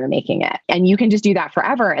aware that you're making it. And you can just do that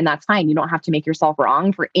forever. And that's fine. You don't have to make yourself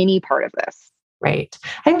wrong for any part of this. Right.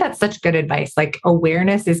 I think that's such good advice. Like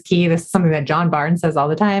awareness is key. This is something that John Barnes says all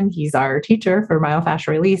the time. He's our teacher for myofascial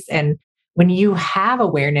release. And when you have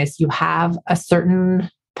awareness, you have a certain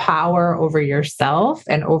power over yourself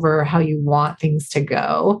and over how you want things to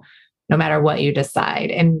go, no matter what you decide.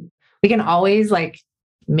 And we can always like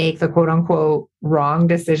make the quote unquote wrong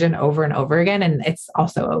decision over and over again. And it's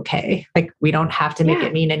also okay. Like we don't have to make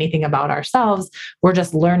it mean anything about ourselves. We're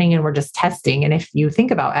just learning and we're just testing. And if you think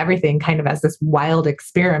about everything kind of as this wild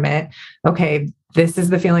experiment, okay, this is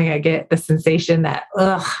the feeling I get, the sensation, that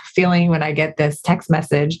feeling when I get this text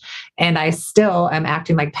message, and I still am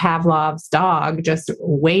acting like Pavlov's dog, just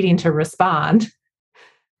waiting to respond.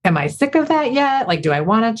 Am I sick of that yet? Like, do I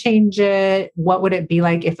want to change it? What would it be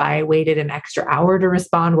like if I waited an extra hour to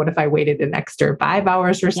respond? What if I waited an extra 5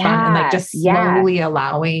 hours to respond? And like just slowly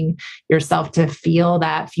allowing yourself to feel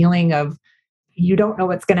that feeling of you don't know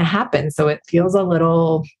what's going to happen. So it feels a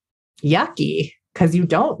little yucky because you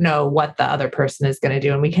don't know what the other person is going to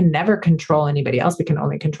do. And we can never control anybody else. We can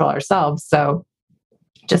only control ourselves. So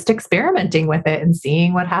just experimenting with it and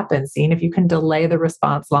seeing what happens, seeing if you can delay the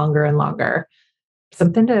response longer and longer.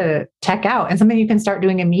 Something to check out and something you can start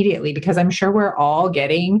doing immediately, because I'm sure we're all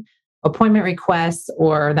getting appointment requests,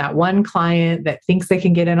 or that one client that thinks they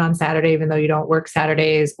can get in on Saturday, even though you don't work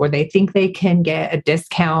Saturdays, or they think they can get a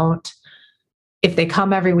discount if they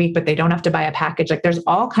come every week, but they don't have to buy a package. Like there's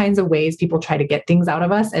all kinds of ways people try to get things out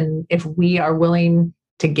of us. And if we are willing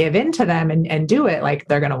to give in to them and do it, like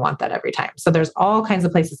they're going to want that every time. So there's all kinds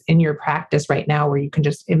of places in your practice right now where you can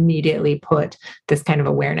just immediately put this kind of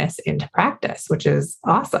awareness into practice, which is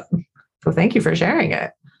awesome. So thank you for sharing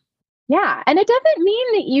it. Yeah. And it doesn't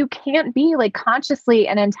mean that you can't be like consciously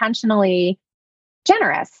and intentionally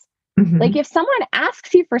generous. Mm-hmm. Like if someone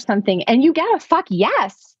asks you for something and you get a fuck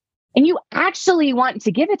yes, and you actually want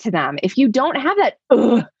to give it to them, if you don't have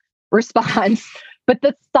that response, but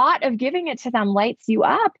the thought of giving it to them lights you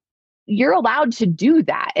up, you're allowed to do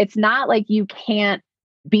that. It's not like you can't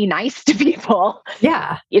be nice to people.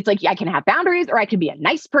 Yeah. It's like I can have boundaries or I can be a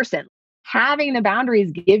nice person. Having the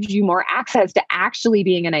boundaries gives you more access to actually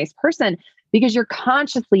being a nice person because you're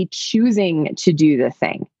consciously choosing to do the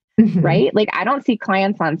thing, right? Like I don't see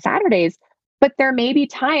clients on Saturdays, but there may be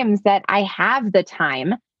times that I have the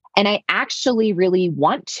time and I actually really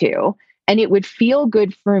want to. And it would feel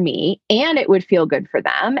good for me and it would feel good for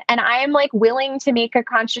them. And I am like willing to make a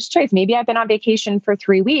conscious choice. Maybe I've been on vacation for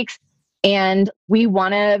 3 weeks and we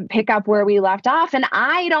want to pick up where we left off. And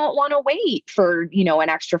I don't want to wait for, an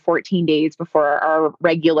extra 14 days before our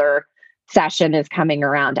regular session is coming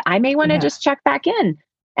around. I may want to just check back in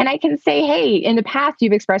and I can say, hey, in the past,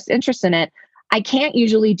 you've expressed interest in it. I can't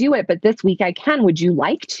usually do it, but this week I can. Would you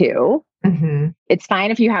like to? Mm-hmm. It's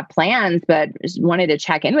fine if you have plans, but just wanted to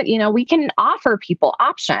check in with, we can offer people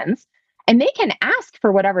options and they can ask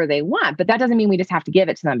for whatever they want, but that doesn't mean we just have to give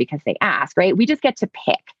it to them because they ask, right? We just get to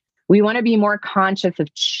pick. We want to be more conscious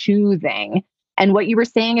of choosing. And what you were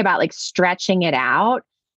saying about like stretching it out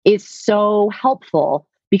is so helpful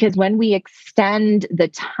because when we extend the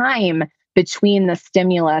time between the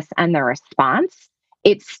stimulus and the response,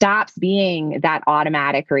 it stops being that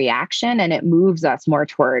automatic reaction and it moves us more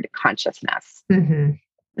toward consciousness. Mm-hmm.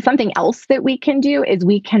 Something else that we can do is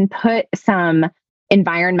we can put some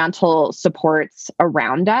environmental supports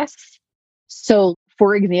around us. So,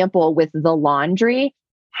 for example, with the laundry,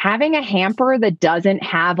 having a hamper that doesn't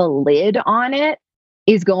have a lid on it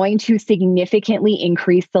is going to significantly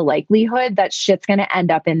increase the likelihood that shit's going to end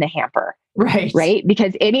up in the hamper. Right.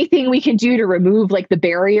 Because anything we can do to remove like the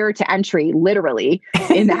barrier to entry, literally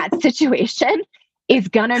in that situation is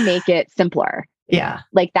going to make it simpler. Yeah.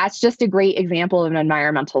 Like that's just a great example of an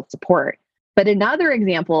environmental support. But another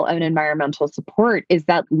example of an environmental support is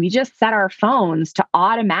that we just set our phones to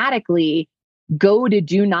automatically go to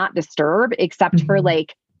do not disturb, except for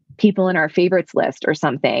like people in our favorites list or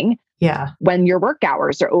something. Yeah. When your work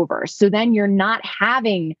hours are over. So then you're not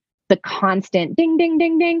having the constant ding, ding,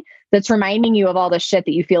 ding, ding that's reminding you of all the shit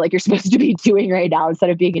that you feel like you're supposed to be doing right now instead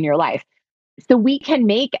of being in your life. So we can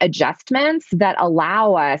make adjustments that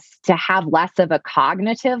allow us to have less of a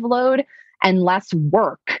cognitive load and less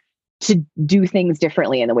work to do things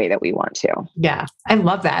differently in the way that we want to. Yeah, I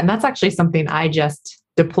love that. And that's actually something I just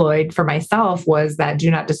deployed for myself was that do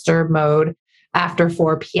not disturb mode after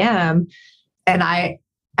 4 p.m. And I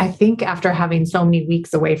think after having so many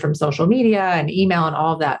weeks away from social media and email and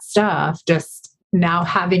all of that stuff, just now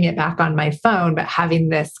having it back on my phone, but having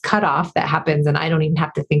this cutoff that happens and I don't even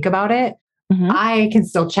have to think about it, I can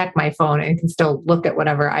still check my phone and can still look at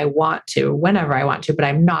whatever I want to, whenever I want to, but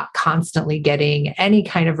I'm not constantly getting any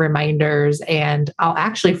kind of reminders. And I'll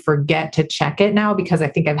actually forget to check it now because I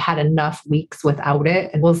think I've had enough weeks without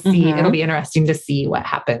it. And we'll see. It'll be interesting to see what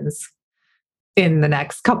happens in the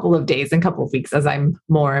next couple of days and couple of weeks as I'm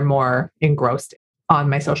more and more engrossed on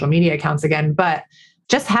my social media accounts again. But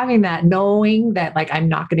just having that, knowing that like, I'm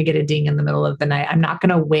not going to get a ding in the middle of the night. I'm not going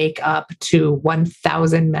to wake up to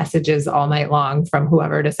 1,000 messages all night long from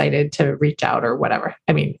whoever decided to reach out or whatever.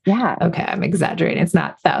 I mean, okay, I'm exaggerating. It's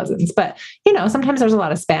not thousands, but sometimes there's a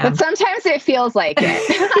lot of spam. But sometimes it feels like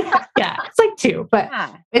it. Yeah, it's like 2, but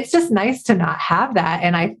it's just nice to not have that.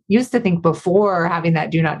 And I used to think before having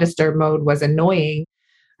that do not disturb mode was annoying.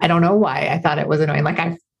 I don't know why I thought it was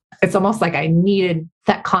annoying. It's almost like I needed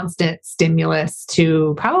that constant stimulus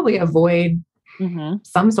to probably avoid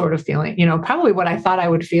some sort of feeling, probably what I thought I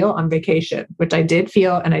would feel on vacation, which I did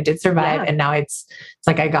feel and I did survive. Yeah. And now it's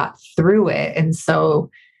like I got through it. And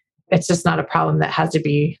so it's just not a problem that has to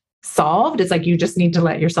be solved. It's like you just need to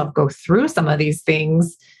let yourself go through some of these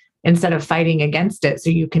things instead of fighting against it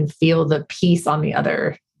so you can feel the peace on the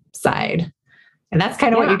other side. And that's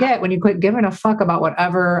kind of what you get when you quit giving a fuck about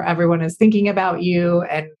whatever everyone is thinking about you.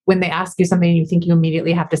 And when they ask you something, you think you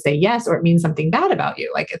immediately have to say yes, or it means something bad about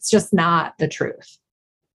you. Like, it's just not the truth.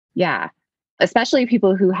 Yeah. Especially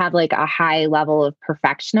people who have like a high level of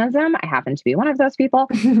perfectionism. I happen to be one of those people.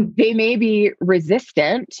 They may be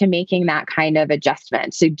resistant to making that kind of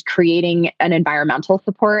adjustment, to creating an environmental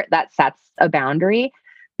support that sets a boundary,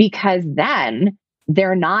 because then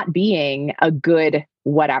they're not being a good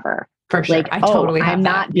whatever. For sure. Like, I'm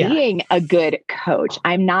not being a good coach.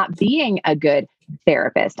 I'm not being a good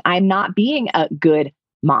therapist. I'm not being a good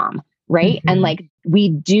mom. Right. And like, we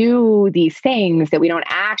do these things that we don't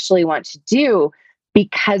actually want to do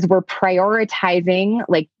because we're prioritizing,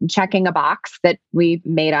 like checking a box that we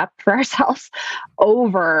made up for ourselves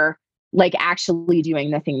over like actually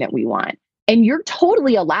doing the thing that we want. And you're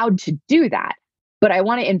totally allowed to do that. But I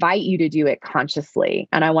want to invite you to do it consciously.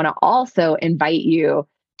 And I want to also invite you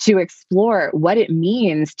to explore what it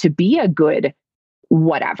means to be a good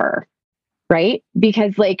whatever, right?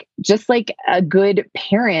 Because like, just like a good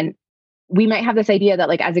parent, we might have this idea that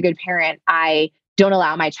like, as a good parent, I don't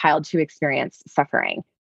allow my child to experience suffering.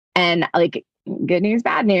 And like, good news,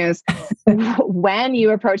 bad news, when you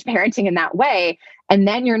approach parenting in that way, and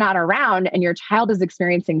then you're not around and your child is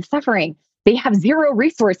experiencing suffering, they have zero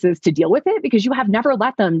resources to deal with it because you have never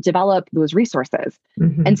let them develop those resources.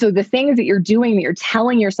 And so the things that you're doing, that you're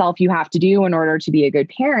telling yourself you have to do in order to be a good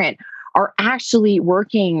parent, are actually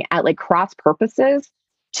working at like cross purposes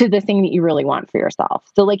to the thing that you really want for yourself.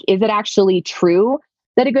 So like, is it actually true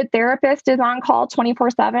that a good therapist is on call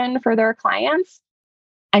 24/7 for their clients?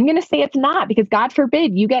 I'm going to say it's not, because God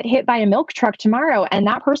forbid you get hit by a milk truck tomorrow and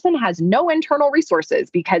that person has no internal resources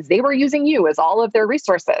because they were using you as all of their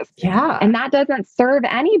resources. Yeah. And that doesn't serve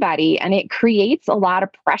anybody. And it creates a lot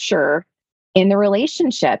of pressure in the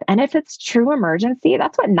relationship. And if it's true emergency,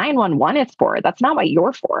 that's what 911 is for. That's not what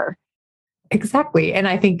you're for. Exactly. And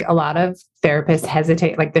I think a lot of therapists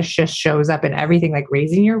hesitate, like this just shows up in everything, like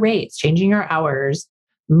raising your rates, changing your hours,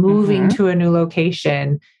 moving to a new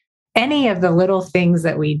location, any of the little things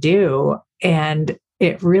that we do. And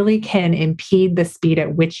it really can impede the speed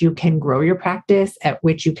at which you can grow your practice, at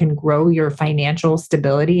which you can grow your financial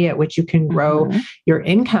stability, at which you can grow your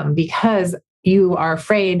income, because you are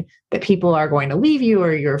afraid that people are going to leave you,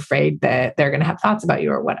 or you're afraid that they're going to have thoughts about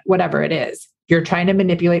you, or whatever it is. You're trying to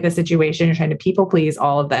manipulate the situation. You're trying to people please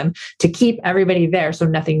all of them to keep everybody there so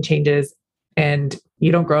nothing changes and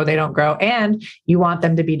you don't grow, they don't grow. And you want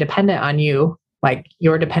them to be dependent on you, like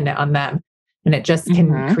you're dependent on them. And it just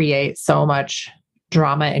can create so much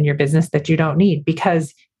drama in your business that you don't need,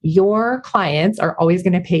 because your clients are always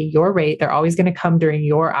going to pay your rate. They're always going to come during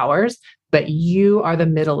your hours, but you are the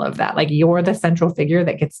middle of that. Like, you're the central figure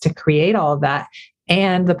that gets to create all of that,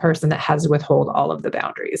 and the person that has to withhold all of the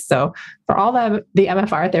boundaries. So for all the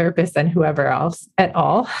MFR therapists and whoever else at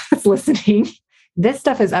all is listening, this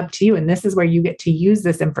stuff is up to you. And this is where you get to use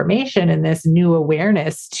this information and this new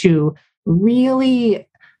awareness to really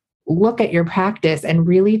look at your practice and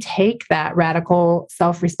really take that radical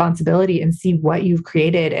self-responsibility and see what you've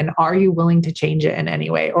created. And are you willing to change it in any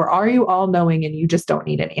way? Or are you all knowing and you just don't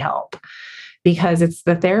need any help? Because it's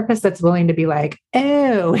the therapist that's willing to be like,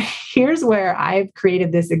 oh, here's where I've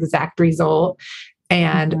created this exact result,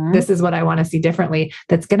 and this is what I want to see differently,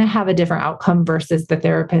 that's going to have a different outcome versus the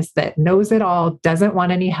therapist that knows it all, doesn't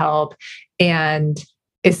want any help, and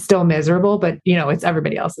is still miserable, but it's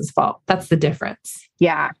everybody else's fault. That's the difference.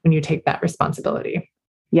 Yeah. When you take that responsibility.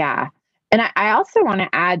 Yeah. And I also want to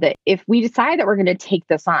add that if we decide that we're going to take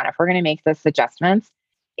this on, if we're going to make this adjustments,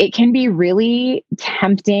 it can be really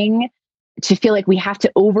tempting to feel like we have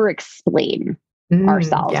to over-explain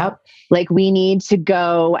ourselves. Yep. Like we need to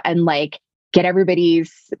go and like get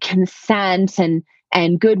everybody's consent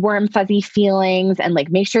and good warm fuzzy feelings and like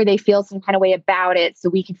make sure they feel some kind of way about it so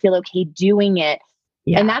we can feel okay doing it.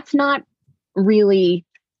 Yeah. And that's not really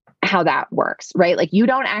how that works, right? Like you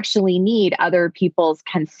don't actually need other people's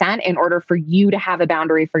consent in order for you to have a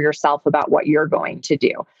boundary for yourself about what you're going to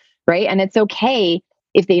do, right? And it's okay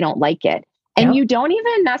if they don't like it. And you don't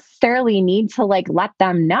even necessarily need to like let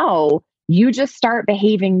them know. You just start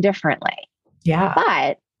behaving differently. Yeah.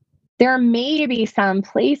 But there may be some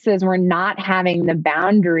places where not having the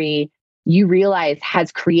boundary you realize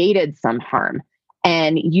has created some harm.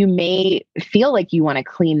 And you may feel like you want to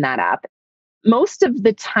clean that up. Most of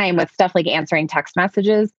the time with stuff like answering text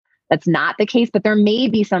messages, that's not the case, but there may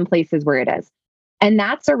be some places where it is. And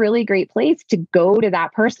that's a really great place to go to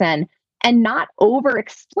that person and not over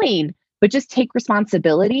explain, but just take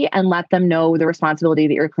responsibility and let them know the responsibility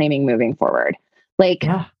that you're claiming moving forward. Like,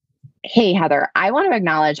 hey, Heather, I want to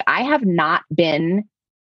acknowledge I have not been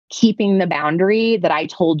keeping the boundary that I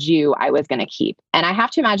told you I was going to keep. And I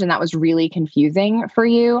have to imagine that was really confusing for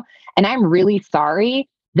you. And I'm really sorry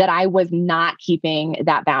that I was not keeping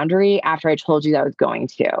that boundary after I told you that I was going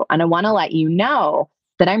to. And I want to let you know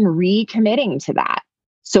that I'm recommitting to that.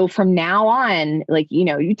 So from now on, like,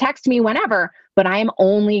 you text me whenever, but I'm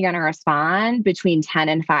only going to respond between 10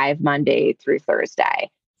 and 5 Monday through Thursday.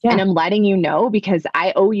 Yeah. And I'm letting you know because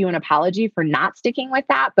I owe you an apology for not sticking with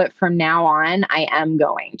that. But from now on, I am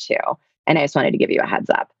going to. And I just wanted to give you a heads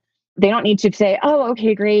up. They don't need to say, oh,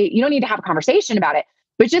 okay, great. You don't need to have a conversation about it.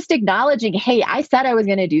 But just acknowledging, hey, I said I was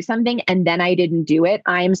going to do something and then I didn't do it.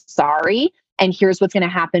 I'm sorry. And here's what's going to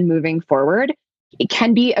happen moving forward. It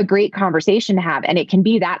can be a great conversation to have. And it can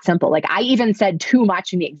be that simple. Like I even said too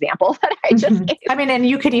much in the example that I just gave. I mean, and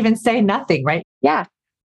you could even say nothing, right? Yeah.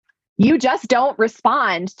 You just don't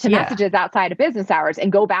respond to messages outside of business hours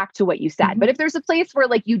and go back to what you said. But if there's a place where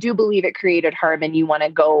like you do believe it created harm and you want to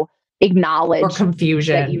go acknowledge or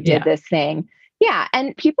confusion that you did this thing. Yeah.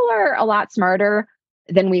 And people are a lot smarter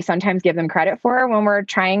than we sometimes give them credit for when we're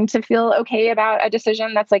trying to feel okay about a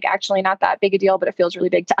decision that's like actually not that big a deal, but it feels really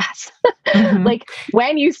big to us. Like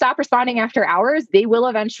when you stop responding after hours, they will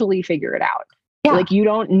eventually figure it out. Yeah. Like you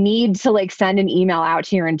don't need to like send an email out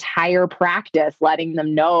to your entire practice, letting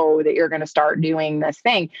them know that you're going to start doing this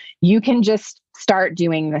thing. You can just start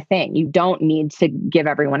doing the thing. You don't need to give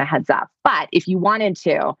everyone a heads up. But if you wanted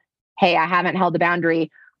to, hey, I haven't held the boundary.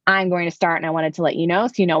 I'm going to start and I wanted to let you know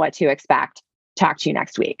so you know what to expect. Talk to you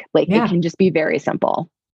next week. Like it can just be very simple.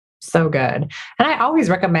 So good. And I always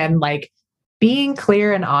recommend like being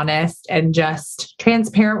clear and honest and just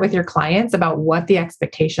transparent with your clients about what the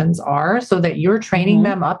expectations are so that you're training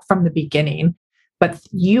them up from the beginning. But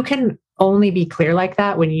you can only be clear like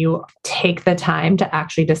that when you take the time to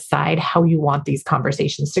actually decide how you want these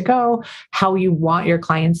conversations to go, how you want your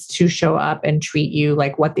clients to show up and treat you,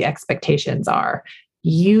 like what the expectations are.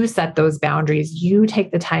 You set those boundaries. You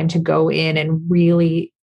take the time to go in and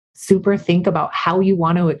really super think about how you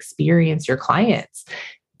want to experience your clients.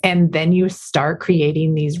 And then you start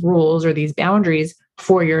creating these rules or these boundaries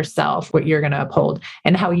for yourself, what you're going to uphold.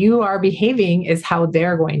 And how you are behaving is how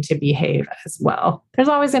they're going to behave as well. There's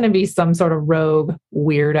always going to be some sort of rogue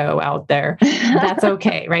weirdo out there. That's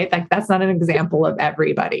okay, right? Like that's not an example of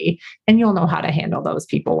everybody. And you'll know how to handle those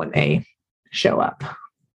people when they show up.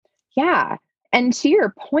 Yeah. And to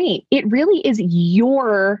your point, it really is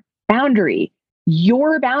your boundary.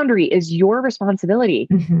 Your boundary is your responsibility,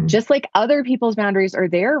 just like other people's boundaries are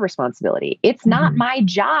their responsibility. It's not my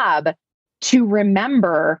job to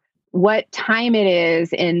remember what time it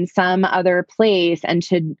is in some other place and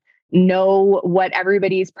to know what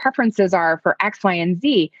everybody's preferences are for X, Y, and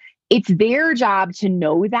Z. It's their job to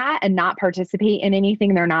know that and not participate in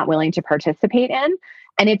anything they're not willing to participate in.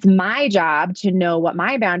 And it's my job to know what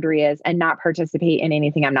my boundary is and not participate in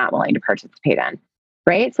anything I'm not willing to participate in.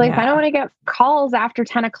 Right? So if I don't want to get calls after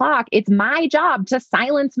 10 o'clock, it's my job to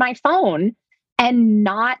silence my phone and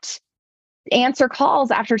not answer calls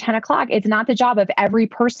after 10 o'clock. It's not the job of every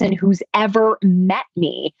person who's ever met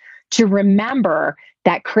me to remember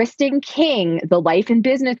that Kristin King, the life and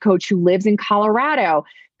business coach who lives in Colorado,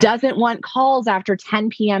 doesn't want calls after 10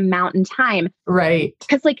 p.m. Mountain Time. Right.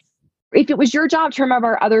 Because like, if it was your job to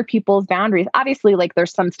remember other people's boundaries, obviously like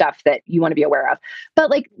there's some stuff that you want to be aware of, but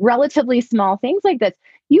like relatively small things like this,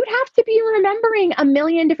 you'd have to be remembering a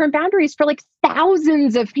million different boundaries for like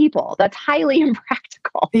thousands of people. That's highly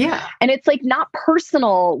impractical. Yeah. And it's like not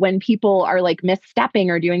personal when people are like misstepping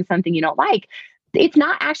or doing something you don't like. It's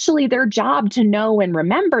not actually their job to know and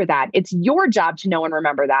remember that. It's your job to know and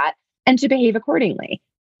remember that and to behave accordingly,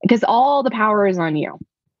 because all the power is on you.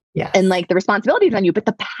 Yes. And like the responsibility is on you, but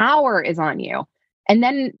the power is on you. And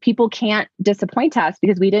then people can't disappoint us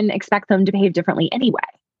because we didn't expect them to behave differently anyway.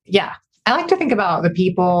 Yeah. I like to think about the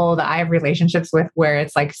people that I have relationships with where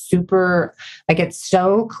it's like super, like it's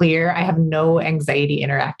so clear. I have no anxiety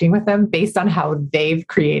interacting with them based on how they've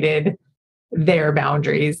created their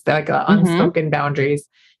boundaries, like unspoken boundaries.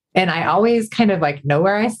 And I always kind of like know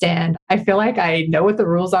where I stand. I feel like I know what the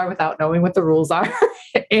rules are without knowing what the rules are.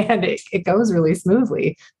 And it goes really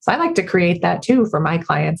smoothly. So I like to create that too for my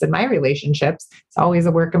clients and my relationships. It's always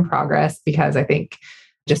a work in progress because I think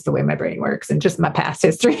just the way my brain works and just my past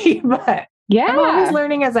history. But yeah, I'm always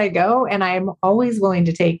learning as I go. And I'm always willing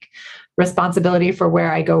to take responsibility for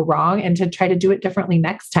where I go wrong and to try to do it differently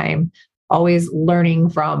next time. Always learning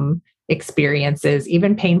from experiences,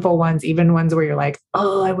 even painful ones, even ones where you're like,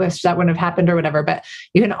 oh, I wish that wouldn't have happened or whatever. But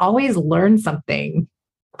you can always learn something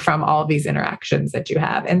from all these interactions that you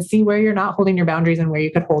have and see where you're not holding your boundaries and where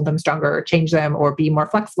you could hold them stronger or change them or be more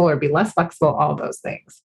flexible or be less flexible, all those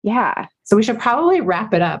things. Yeah. So we should probably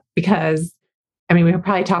wrap it up because, I mean, we could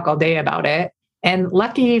probably talk all day about it. And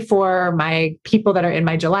lucky for my people that are in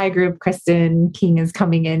my July group, Kristin King is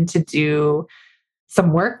coming in to do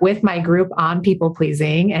some work with my group on people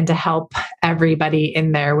pleasing and to help everybody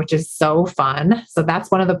in there, which is so fun. So that's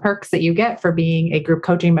one of the perks that you get for being a group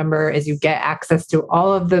coaching member is you get access to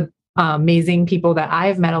all of the amazing people that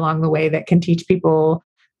I've met along the way that can teach people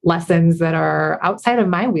lessons that are outside of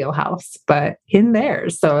my wheelhouse, but in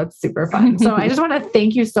theirs. So it's super fun. So I just want to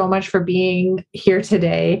thank you so much for being here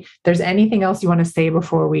today. If there's anything else you want to say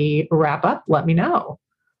before we wrap up, let me know.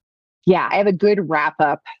 Yeah, I have a good wrap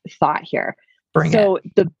up thought here.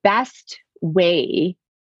 The best way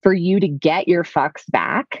for you to get your fucks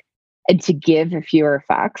back and to give fewer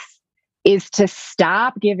fucks is to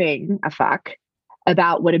stop giving a fuck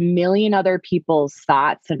about what a million other people's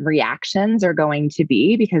thoughts and reactions are going to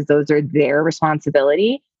be, because those are their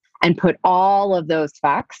responsibility, and put all of those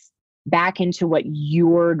fucks back into what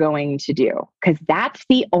you're going to do, because that's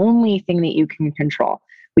the only thing that you can control.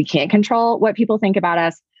 We can't control what people think about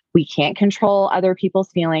us. We can't control other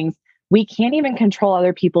people's feelings. We can't even control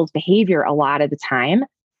other people's behavior a lot of the time.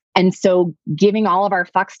 And so giving all of our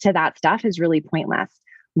fucks to that stuff is really pointless.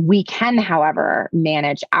 We can, however,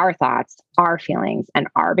 manage our thoughts, our feelings, and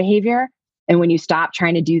our behavior. And when you stop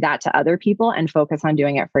trying to do that to other people and focus on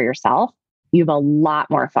doing it for yourself, you have a lot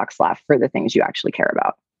more fucks left for the things you actually care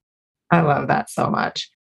about. I love that so much.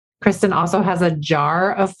 Kristin also has a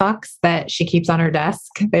jar of fucks that she keeps on her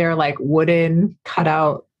desk. They are like wooden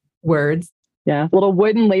cutout words. Yeah. Little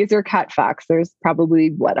wooden laser cut fucks. There's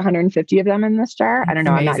probably 150 of them in this jar. I don't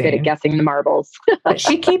know. Amazing. I'm not good at guessing the marbles. But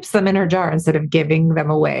she keeps them in her jar instead of giving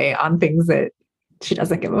them away on things that she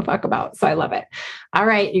doesn't give a fuck about. So I love it. All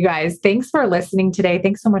right, you guys. Thanks for listening today.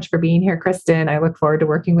 Thanks so much for being here, Kristin. I look forward to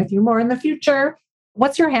working with you more in the future.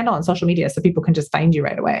 What's your handle on social media so people can just find you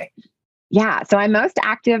right away? Yeah. So I'm most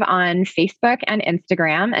active on Facebook and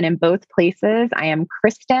Instagram. And in both places, I am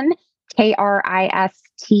Kristin, Kristen,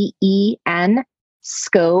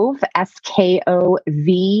 Skove, Skove,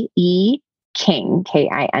 King,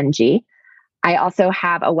 King. I also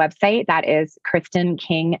have a website that is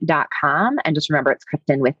KristinKing.com. And just remember, it's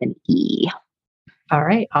Kristin with an E. All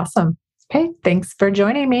right. Awesome. Okay. Thanks for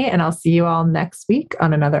joining me. And I'll see you all next week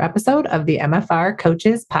on another episode of the MFR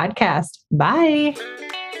Coaches Podcast. Bye.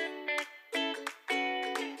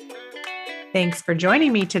 Thanks for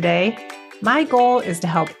joining me today. My goal is to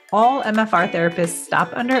help all MFR therapists stop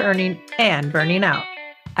under-earning and burning out.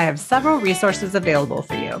 I have several resources available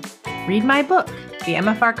for you. Read my book, The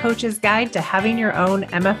MFR Coach's Guide to Having Your Own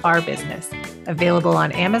MFR Business, available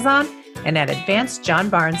on Amazon and at Advanced John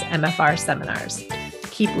Barnes MFR seminars.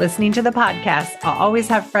 Keep listening to the podcast. I'll always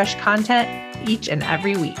have fresh content each and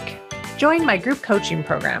every week. Join my group coaching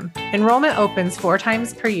program. Enrollment opens 4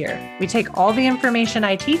 times per year. We take all the information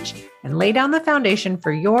I teach and lay down the foundation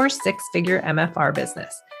for your 6-figure MFR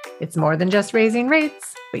business. It's more than just raising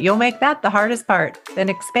rates, but you'll make that the hardest part. Then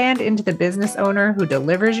expand into the business owner who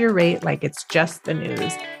delivers your rate like it's just the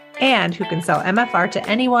news and who can sell MFR to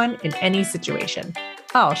anyone in any situation.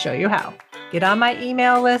 I'll show you how. Get on my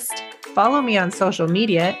email list, follow me on social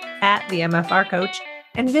media at the MFR Coach,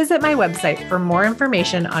 and visit my website for more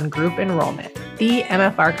information on group enrollment,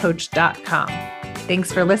 themfrcoach.com.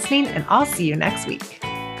 Thanks for listening, and I'll see you next week.